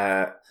 that's like...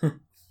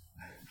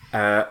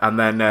 and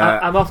then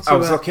I'm off to... I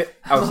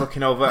was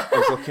looking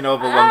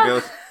over one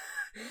girl.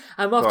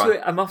 I'm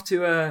off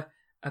to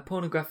a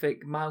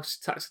pornographic mouse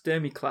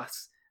taxidermy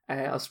class.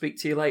 I'll speak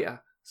to you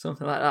later.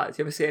 Something like that. Do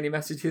you ever see any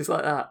messages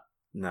like that?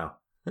 No.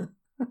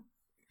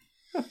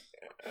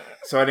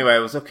 So anyway, I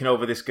was looking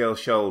over this girl's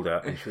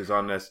shoulder, and she was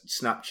on a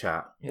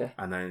Snapchat. Yeah.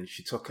 And then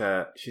she took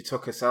a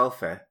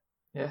selfie.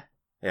 Yeah.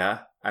 Yeah.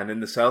 And in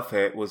the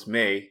selfie was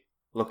me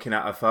looking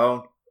at her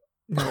phone.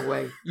 No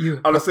way.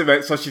 You honestly,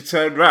 mate. So she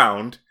turned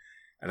round,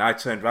 and I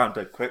turned round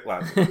dead quick,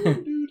 like.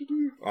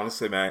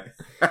 Honestly, mate.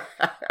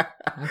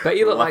 I bet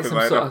you look like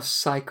some sort of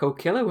psycho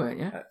killer, weren't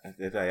you? I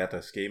did. I had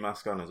a ski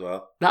mask on as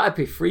well. That'd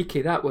be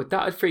freaky.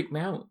 That'd freak me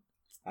out.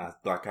 I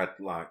had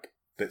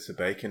bits of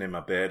bacon in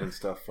my beard and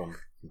stuff from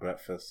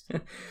breakfast.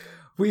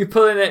 Were you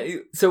pulling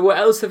it? So what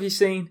else have you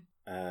seen?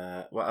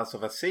 What else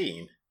have I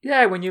seen?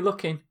 Yeah, when you're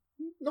looking.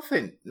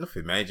 Nothing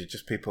major.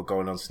 Just people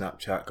going on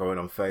Snapchat, going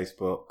on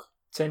Facebook,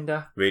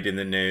 Tinder, reading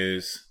the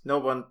news. No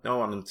one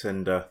on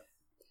Tinder.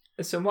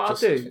 Listen, what I'll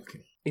do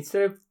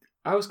instead of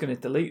I was going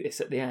to delete this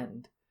at the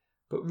end,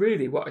 but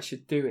really what I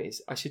should do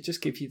is I should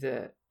just give you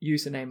the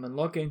username and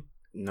login.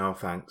 No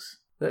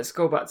thanks. Let's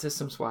go back to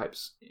some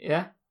swipes.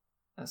 Yeah,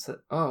 that's it.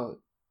 Oh,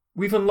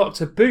 we've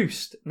unlocked a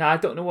boost. Now I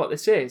don't know what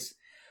this is.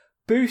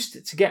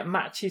 Boost to get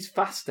matches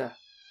faster.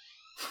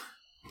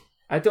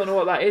 I don't know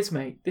what that is,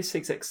 mate. This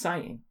thing's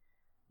exciting.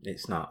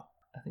 It's not.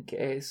 I think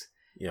it is.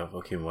 You're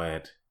fucking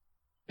weird.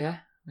 Yeah,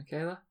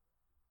 Michaela?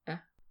 Yeah.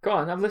 Go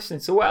on, I'm listening.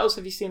 So what else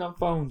have you seen on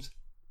phones?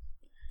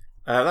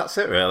 That's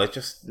it really.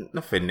 Just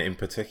nothing in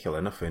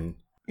particular. Nothing.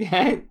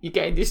 Yeah, you're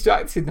getting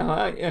distracted now,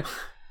 aren't you?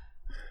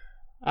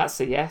 That's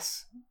a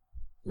yes.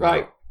 No.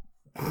 Right.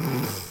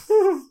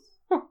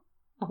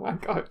 Oh my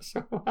gosh.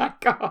 Oh my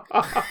god.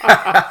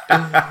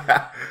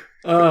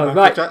 Michael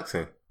right.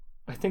 Jackson.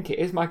 I think it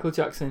is Michael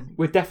Jackson.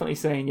 We're definitely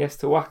saying yes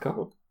to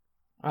Wacko,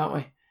 aren't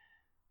we?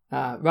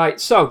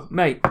 Right, so,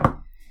 mate.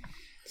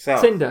 So.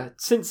 Tinder.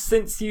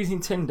 Since using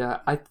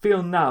Tinder, I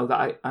feel now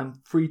that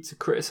I'm free to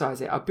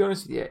criticise it. I'll be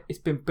honest with you, it's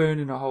been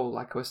burning a hole,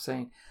 like I was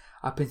saying.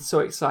 I've been so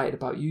excited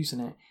about using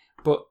it,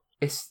 but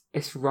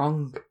it's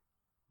wrong.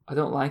 I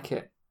don't like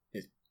it.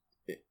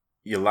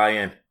 You're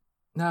lying.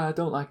 No, I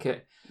don't like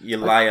it. You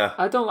liar.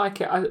 I don't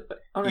like it.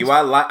 Honestly, You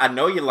are I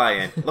know you're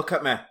lying. Look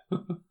at me.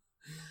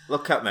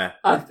 Look at me.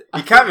 You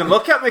I can't even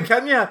look at me,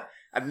 can you?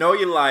 I know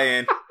you're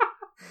lying.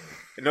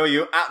 I know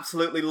you're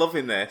absolutely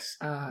loving this.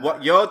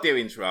 What you're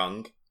doing's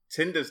wrong.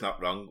 Tinder's not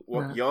wrong.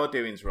 What you're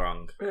doing's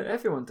wrong.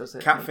 Everyone does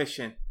it.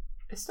 Catfishing.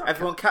 It's not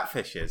Everyone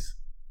catfishes.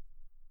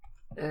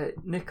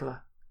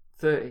 Nicola,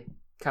 30,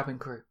 cabin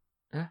crew.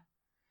 Yeah?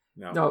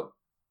 No.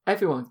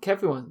 Everyone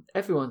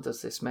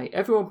does this, mate.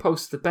 Everyone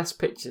posts the best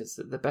pictures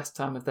at the best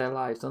time of their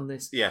lives on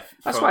this. Yeah.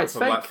 That's why it's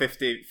from fake. Like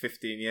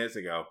 15 years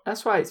ago.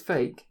 That's why it's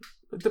fake.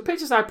 The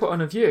pictures I put on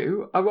of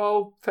you are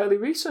all fairly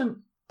recent.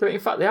 In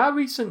fact, they are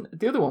recent.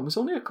 The other one was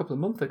only a couple of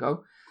months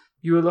ago.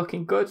 You were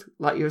looking good,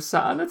 like you were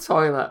sat on a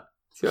toilet.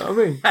 Do you know what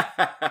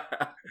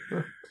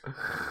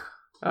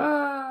I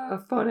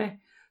mean? Funny.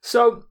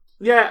 So,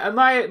 yeah, and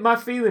my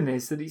feeling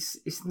is that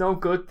it's no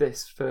good,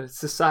 this, for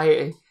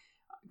society.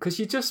 Because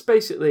it's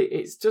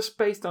just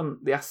based on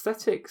the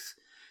aesthetics.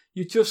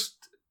 You're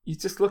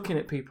just looking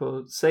at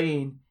people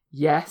saying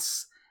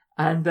yes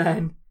and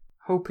then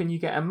hoping you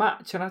get a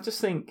match. And I just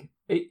think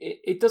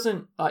it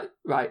doesn't, like,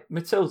 right,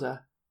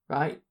 Matilda,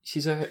 right?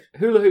 She's a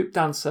hula hoop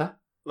dancer.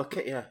 Look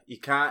at you.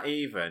 You can't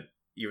even.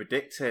 You're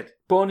addicted.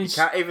 You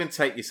can't even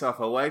take yourself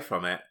away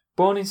from it.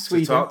 Born in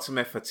Sweden. To talk to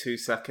me for 2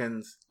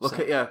 seconds. Look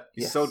at you.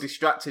 You're so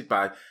distracted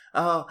by,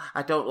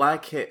 I don't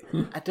like it.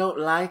 I don't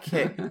like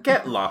it.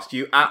 Get lost.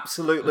 You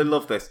absolutely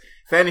love this.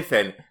 If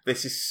anything,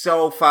 this is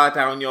so far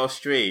down your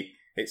street.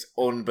 It's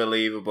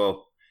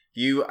unbelievable.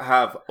 You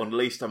have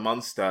unleashed a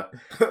monster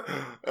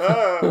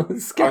on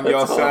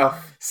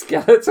yourself.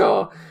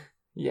 Skeletor.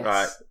 Yes.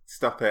 Right.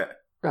 Stop it.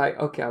 Right.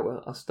 Okay, I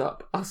will. I'll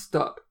stop.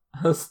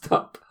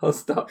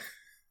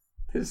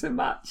 This is a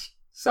match.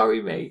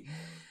 Sorry, mate.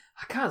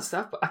 I can't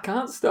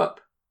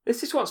stop.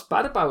 This is what's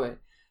bad about it.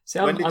 See,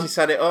 when did you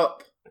set it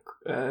up?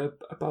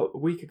 About a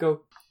week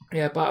ago.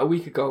 Yeah, about a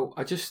week ago.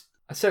 I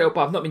set it up,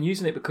 but I've not been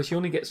using it because you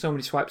only get so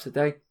many swipes a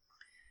day.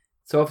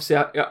 So obviously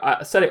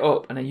I set it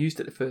up and I used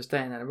it the first day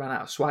and then I ran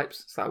out of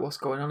swipes. It's like, what's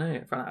going on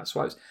here? I ran out of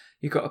swipes.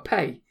 You got to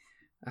pay.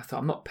 I thought,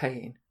 I'm not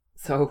paying.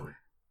 So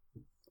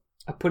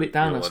I put it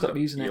down and stopped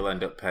using it. You'll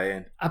end up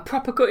paying. I'm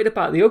proper gutted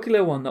about the Ugly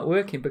one not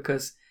working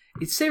because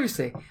it's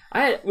seriously,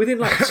 within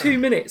like 2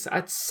 minutes, I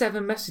had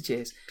 7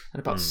 messages and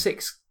about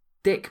 6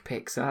 dick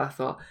pics. And I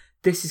thought,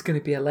 this is going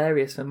to be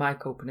hilarious for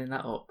Mike opening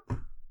that up.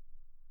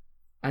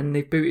 And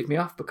they booted me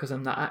off because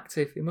I'm not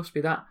active. It must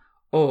be that.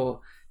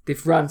 Or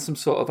they've ran some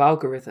sort of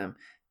algorithm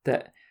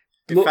that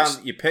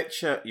found your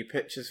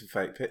picture's a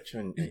fake picture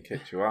and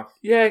kicked you off.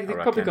 Yeah, they've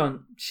probably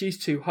gone,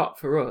 she's too hot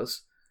for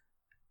us.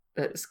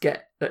 Let's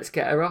get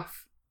her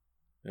off.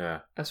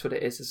 Yeah. That's what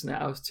it is, isn't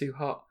it? I was too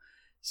hot.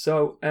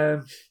 So,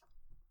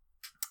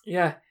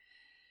 yeah.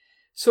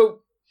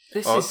 So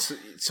this is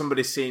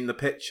somebody's seen the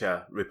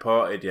picture,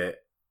 reported it,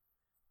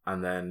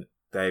 and then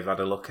they've had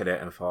a look at it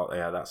and thought,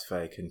 yeah, that's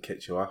fake, and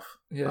kicked you off.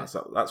 Yeah,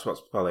 that's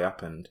what's probably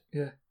happened.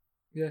 Yeah.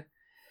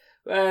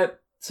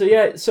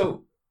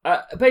 So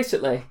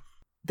basically,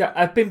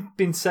 I've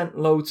been sent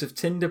loads of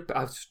Tinder.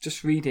 I was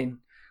just reading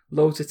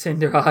loads of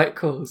Tinder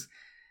articles,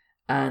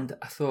 and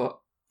I thought,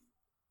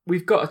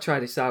 we've got to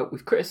try this out.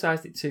 We've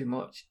criticised it too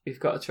much.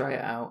 We've got to try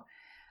it out,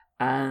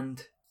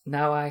 and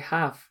now I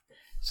have.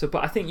 So,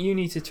 but I think you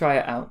need to try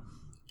it out.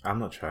 I'm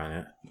not trying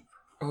it.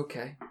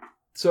 Okay.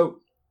 So,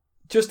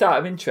 just out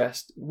of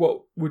interest,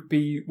 what would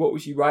you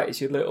write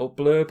as your little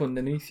blurb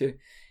underneath you?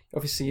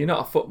 Obviously, you're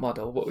not a foot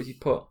model. What would you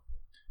put?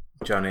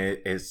 Johnny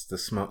is the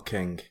smut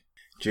king.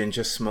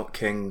 Ginger smut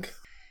king.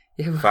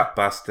 Yeah, fat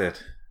bastard.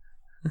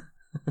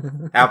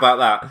 How about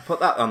that?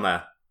 Put that on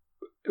there.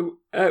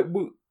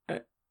 Well,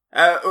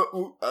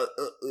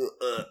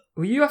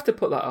 you have to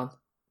put that on,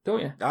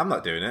 don't you? I'm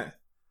not doing it.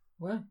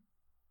 Why?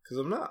 Because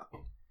I'm not.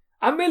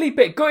 I'm really a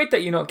bit gutted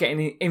that you're not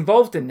getting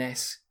involved in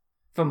this,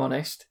 if I'm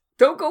honest.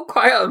 Don't go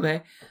quiet on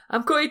me.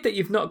 I'm gutted that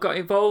you've not got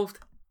involved.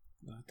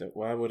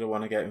 Why would I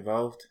want to get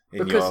involved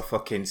in your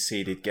fucking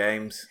seeded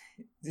games?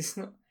 It's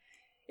not.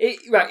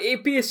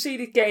 It'd be a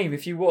seeded game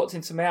if you walked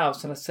into my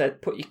house and I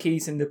said, "Put your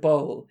keys in the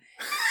bowl."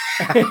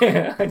 Do you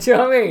know what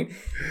I mean?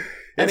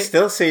 It's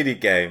still seeded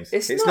games.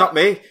 It's not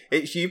me.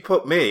 It's you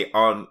put me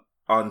on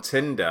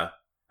Tinder,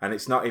 and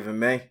it's not even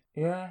me.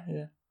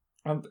 Yeah.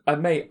 I'm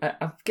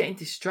getting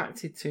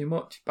distracted too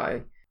much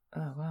by.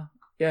 Oh wow.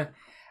 Yeah.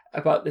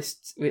 About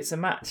this, it's a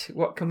match.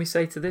 What can we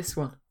say to this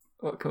one?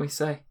 What can we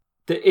say?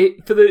 For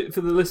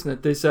the listener,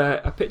 there's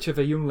a picture of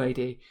a young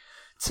lady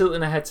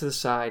tilting her head to the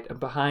side, and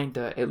behind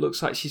her, it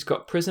looks like she's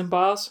got prison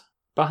bars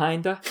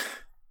behind her.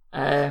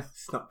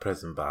 It's not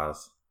prison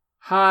bars.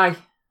 Hi.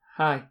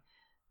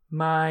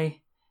 My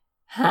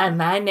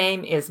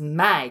name is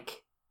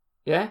Mike.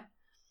 Yeah?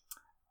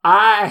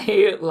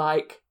 I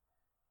like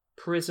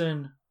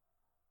prison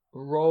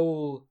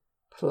role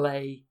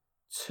play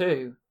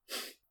too.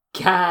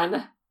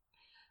 Can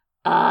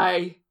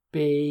I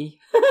be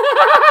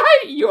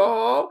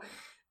your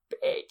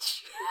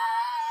bitch?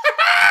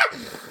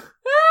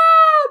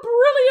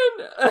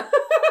 Brilliant.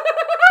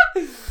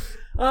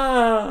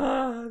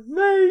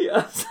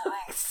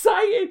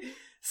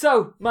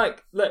 So,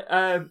 Mike,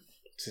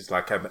 This is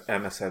like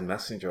MSN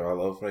Messenger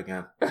all over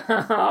again.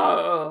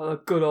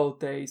 the good old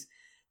days.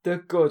 The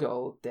good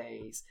old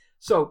days.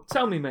 So,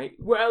 tell me, mate,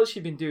 what else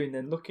you been doing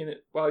then, looking at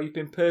while you've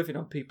been perving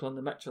on people on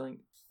the Metrolink?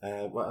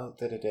 What else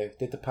did I do?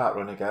 Did the park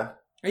run again?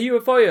 Are you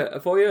a voyeur? A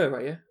voyeur,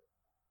 are you?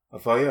 A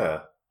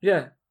voyeur?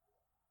 Yeah.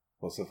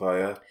 What's a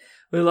voyeur?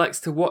 Who likes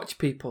to watch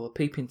people, a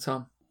peeping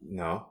Tom.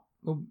 No.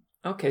 Well,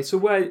 okay,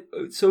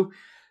 so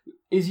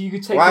is you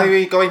could take... Why are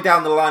you going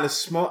down the line of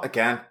smut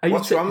again?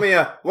 What's wrong with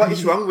you? What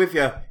is wrong with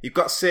you? You've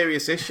got a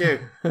serious issue.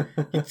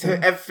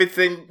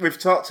 Everything we've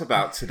talked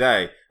about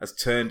today has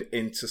turned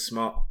into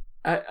smut.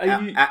 At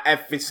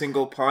every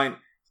single point,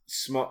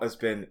 smut has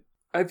been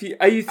are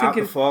you thinking at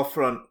the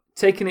forefront.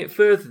 Taking it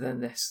further than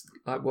this,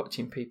 like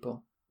watching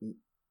people?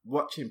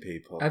 Watching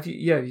people? Have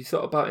you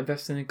thought about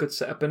investing in a good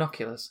set of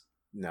binoculars?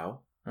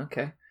 No.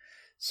 Okay.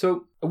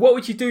 So what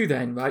would you do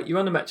then, right? You're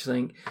on the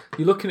Metrolink,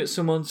 you're looking at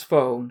someone's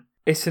phone,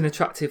 it's an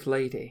attractive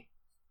lady,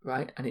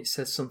 right? And it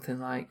says something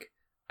like,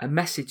 a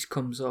message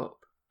comes up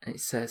and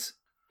it says,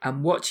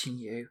 I'm watching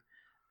you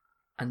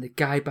and the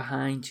guy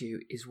behind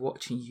you is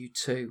watching you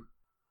too.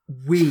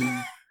 We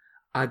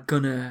are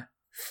gonna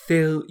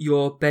fill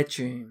your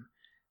bedroom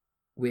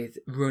with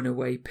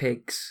runaway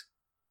pigs,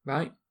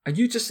 right? And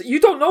you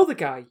don't know the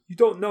guy, you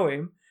don't know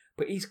him,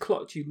 but he's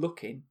clocked you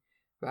looking,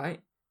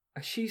 right?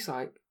 And she's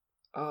like,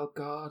 oh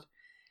God.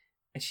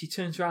 And she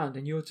turns around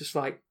and you're just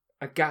like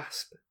a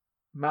gasp,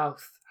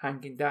 mouth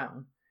hanging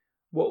down.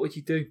 What would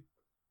you do?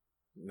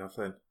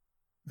 Nothing.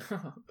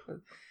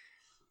 You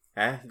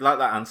like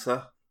that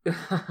answer?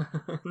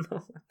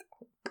 No,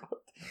 God.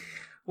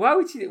 Why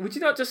would you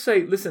not just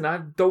say, listen, I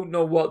don't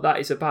know what that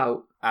is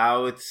about? I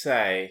would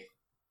say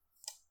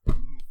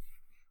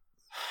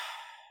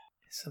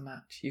it's a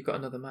match. You've got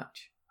another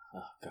match.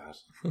 Oh God.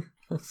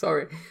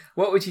 Sorry.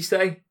 What would you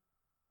say?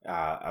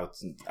 I'd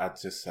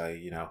just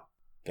say,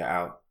 get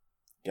out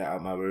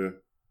my room.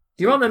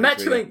 You're on the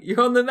Metrolink.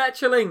 You're on the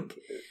Metrolink.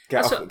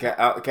 Get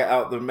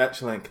out the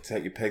Metrolink and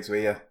take your pigs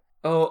with you.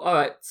 Oh, all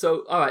right.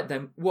 So, all right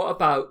then. What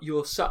about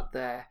you're sat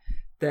there?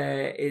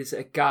 There is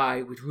a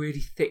guy with really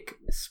thick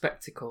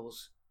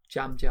spectacles,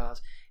 jam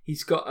jars.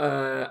 He's got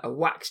a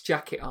wax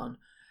jacket on,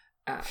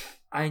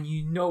 and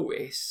you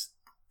notice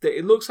that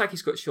it looks like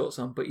he's got shorts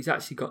on, but he's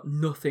actually got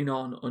nothing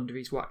on under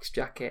his wax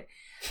jacket.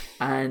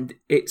 And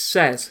it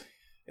says...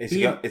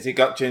 Has he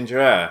got ginger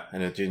hair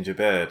and a ginger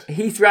beard?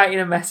 He's writing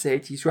a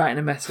message,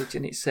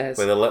 and it says...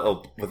 With a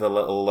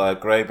little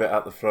grey bit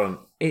at the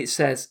front. It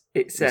says...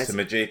 Mr.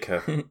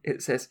 Majika.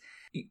 It says,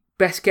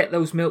 best get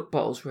those milk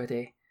bottles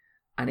ready,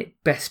 and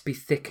it best be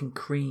thick and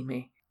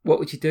creamy. What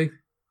would you do?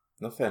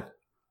 Nothing.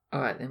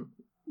 All right, then.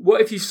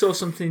 What if you saw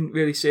something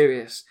really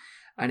serious,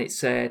 and it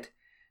said...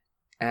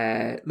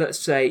 let's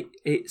say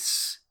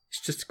it's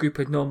just a group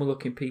of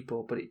normal-looking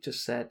people, but it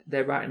just said,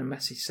 they're writing a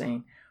message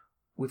saying,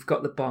 we've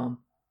got the bomb,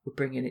 we're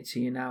bringing it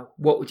to you now.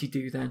 What would you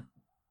do then?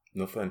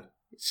 Nothing.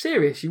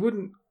 Serious? You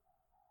wouldn't?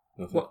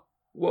 Nothing.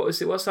 What was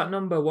it? What's that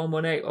number?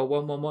 118 or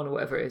 111 or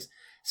whatever it is.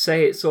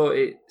 Say it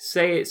sorted.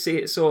 Say it, see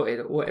it sorted,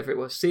 or whatever it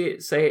was. See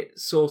it, say it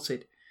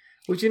sorted.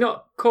 Would you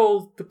not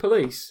call the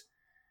police?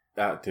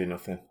 That'd do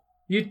nothing.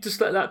 You'd just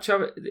let that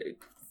travel...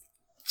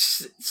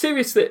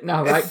 Seriously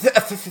now, right?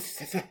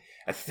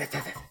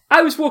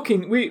 I was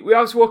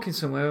walking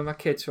somewhere with my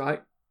kids,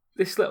 right?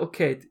 This little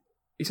kid,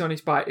 he's on his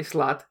bike, this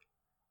lad.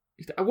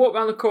 I walk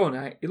round the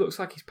corner, he looks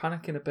like he's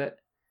panicking a bit,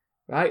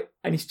 right?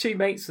 And his two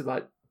mates are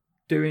like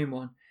doing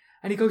one.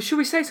 And he goes, should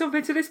we say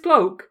something to this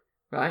bloke?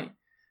 Right?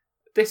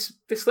 This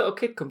little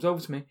kid comes over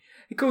to me.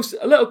 He goes,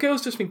 a little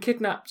girl's just been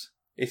kidnapped.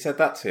 He said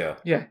that to you?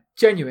 Yeah,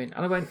 genuine.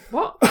 And I went,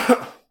 what?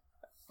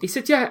 He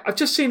said, yeah, I've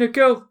just seen a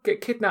girl get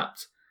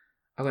kidnapped.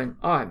 I went,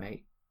 all right,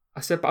 mate.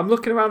 I said, but I'm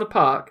looking around the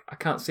park. I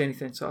can't see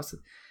anything. So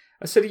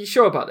I said, are you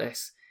sure about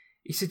this?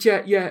 He said,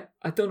 yeah,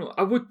 I don't know.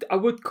 I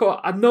would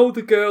call. I know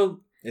the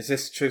girl. Is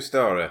this a true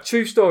story?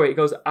 True story. He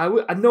goes, I know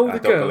the girl. I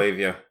don't believe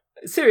you.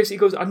 Seriously, he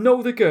goes, I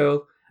know the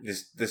girl.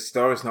 This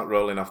story's not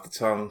rolling off the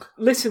tongue.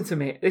 Listen to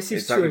me. This is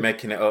it's true. It's like you're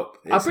making it up.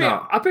 It's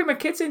not. I'll bring my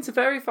kids in to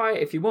verify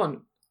it if you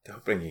want.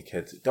 Don't bring your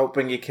kids. Don't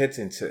bring your kids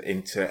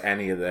into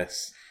any of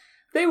this.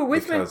 They were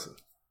with me.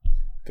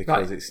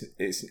 Because right.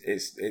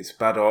 it's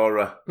bad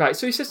aura. Right,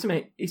 so he says to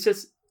me,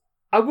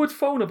 I would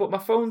phone her, but my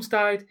phone's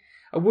died.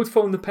 I would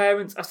phone the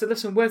parents. I said,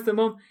 listen, where's the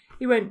mum?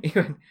 He went,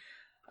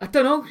 I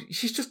don't know,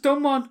 she's just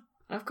done one.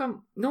 I've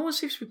gone, no one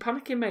seems to be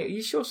panicking, mate. Are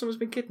you sure someone's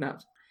been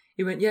kidnapped?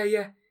 He went,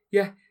 yeah.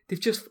 They've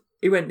just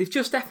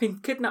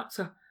effing kidnapped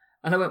her.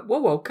 And I went,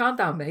 whoa, calm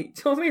down, mate. Do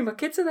you know what I mean? My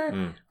kids are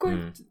there. Go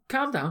on,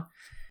 calm down.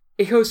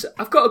 He goes,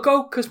 I've got to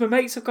go because my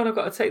mates have gone, I've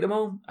got to take them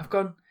home. I've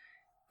gone,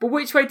 but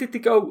which way did they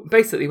go?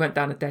 Basically went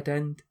down a dead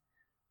end.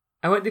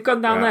 I went, they've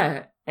gone down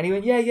there. And he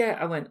went, yeah.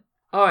 I went,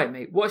 all right,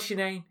 mate, what's your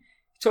name?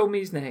 He told me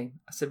his name.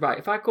 I said, right,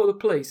 if I call the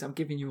police, I'm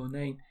giving you a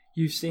name.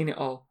 You've seen it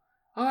all.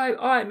 All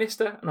right,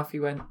 mister. And off he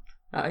went.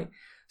 Right.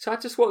 So I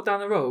just walked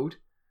down the road.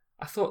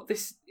 I thought,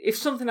 if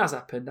something has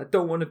happened, I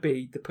don't want to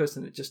be the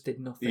person that just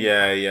did nothing.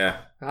 Yeah.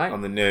 Right?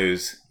 On the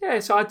news. Yeah,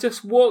 so I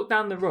just walked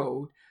down the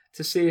road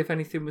to see if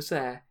anything was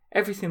there.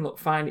 Everything looked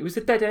fine. It was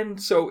a dead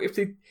end. So if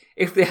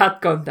they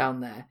had gone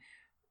down there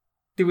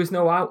was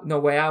no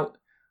way out.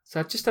 So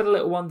I just had a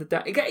little wander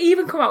down. He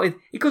even come out with,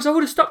 he goes, I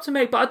would have stopped him,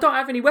 mate, but I don't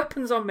have any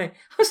weapons on me.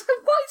 I was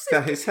like, what is this?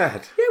 That he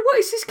said? Yeah, what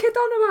is this kid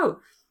on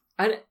about?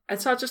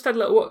 And so I just had a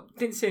little walk,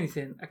 didn't see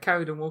anything. I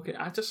carried on walking.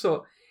 I just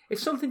thought, if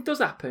something does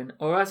happen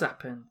or has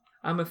happened,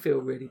 I'm going to feel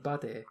really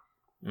bad here.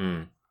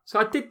 Mm. So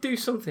I did do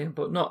something,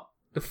 but not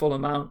the full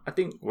amount. I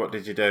think. What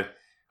did you do?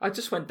 I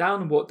just went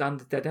down and walked down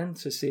the dead end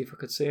to see if I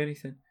could see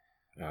anything.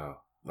 Oh,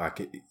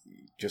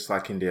 just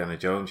like Indiana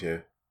Jones,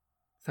 you.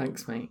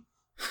 Thanks, mate.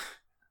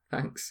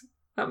 Thanks.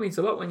 That means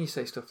a lot when you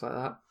say stuff like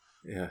that.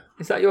 Yeah.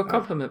 Is that your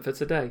compliment for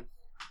today?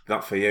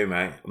 Not for you,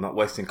 mate. I'm not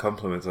wasting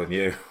compliments on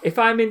you. If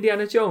I'm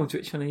Indiana Jones,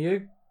 which one are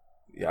you?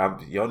 Yeah,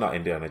 you're not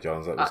Indiana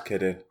Jones. I was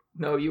kidding.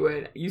 No, you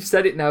weren't. You've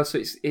said it now, so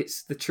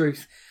it's the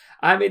truth.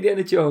 I'm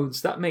Indiana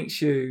Jones. That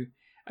makes you.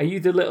 Are you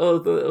the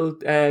little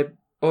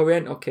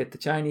Oriental kid, the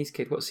Chinese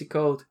kid? What's he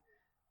called?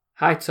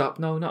 High Top?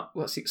 No, not.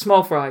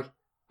 Small Fry.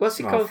 What's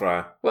he called?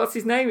 Small Fry. What's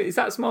his name? Is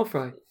that Small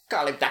Fry?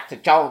 Call him Dr.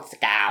 Jones, the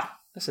gal.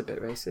 That's a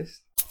bit racist.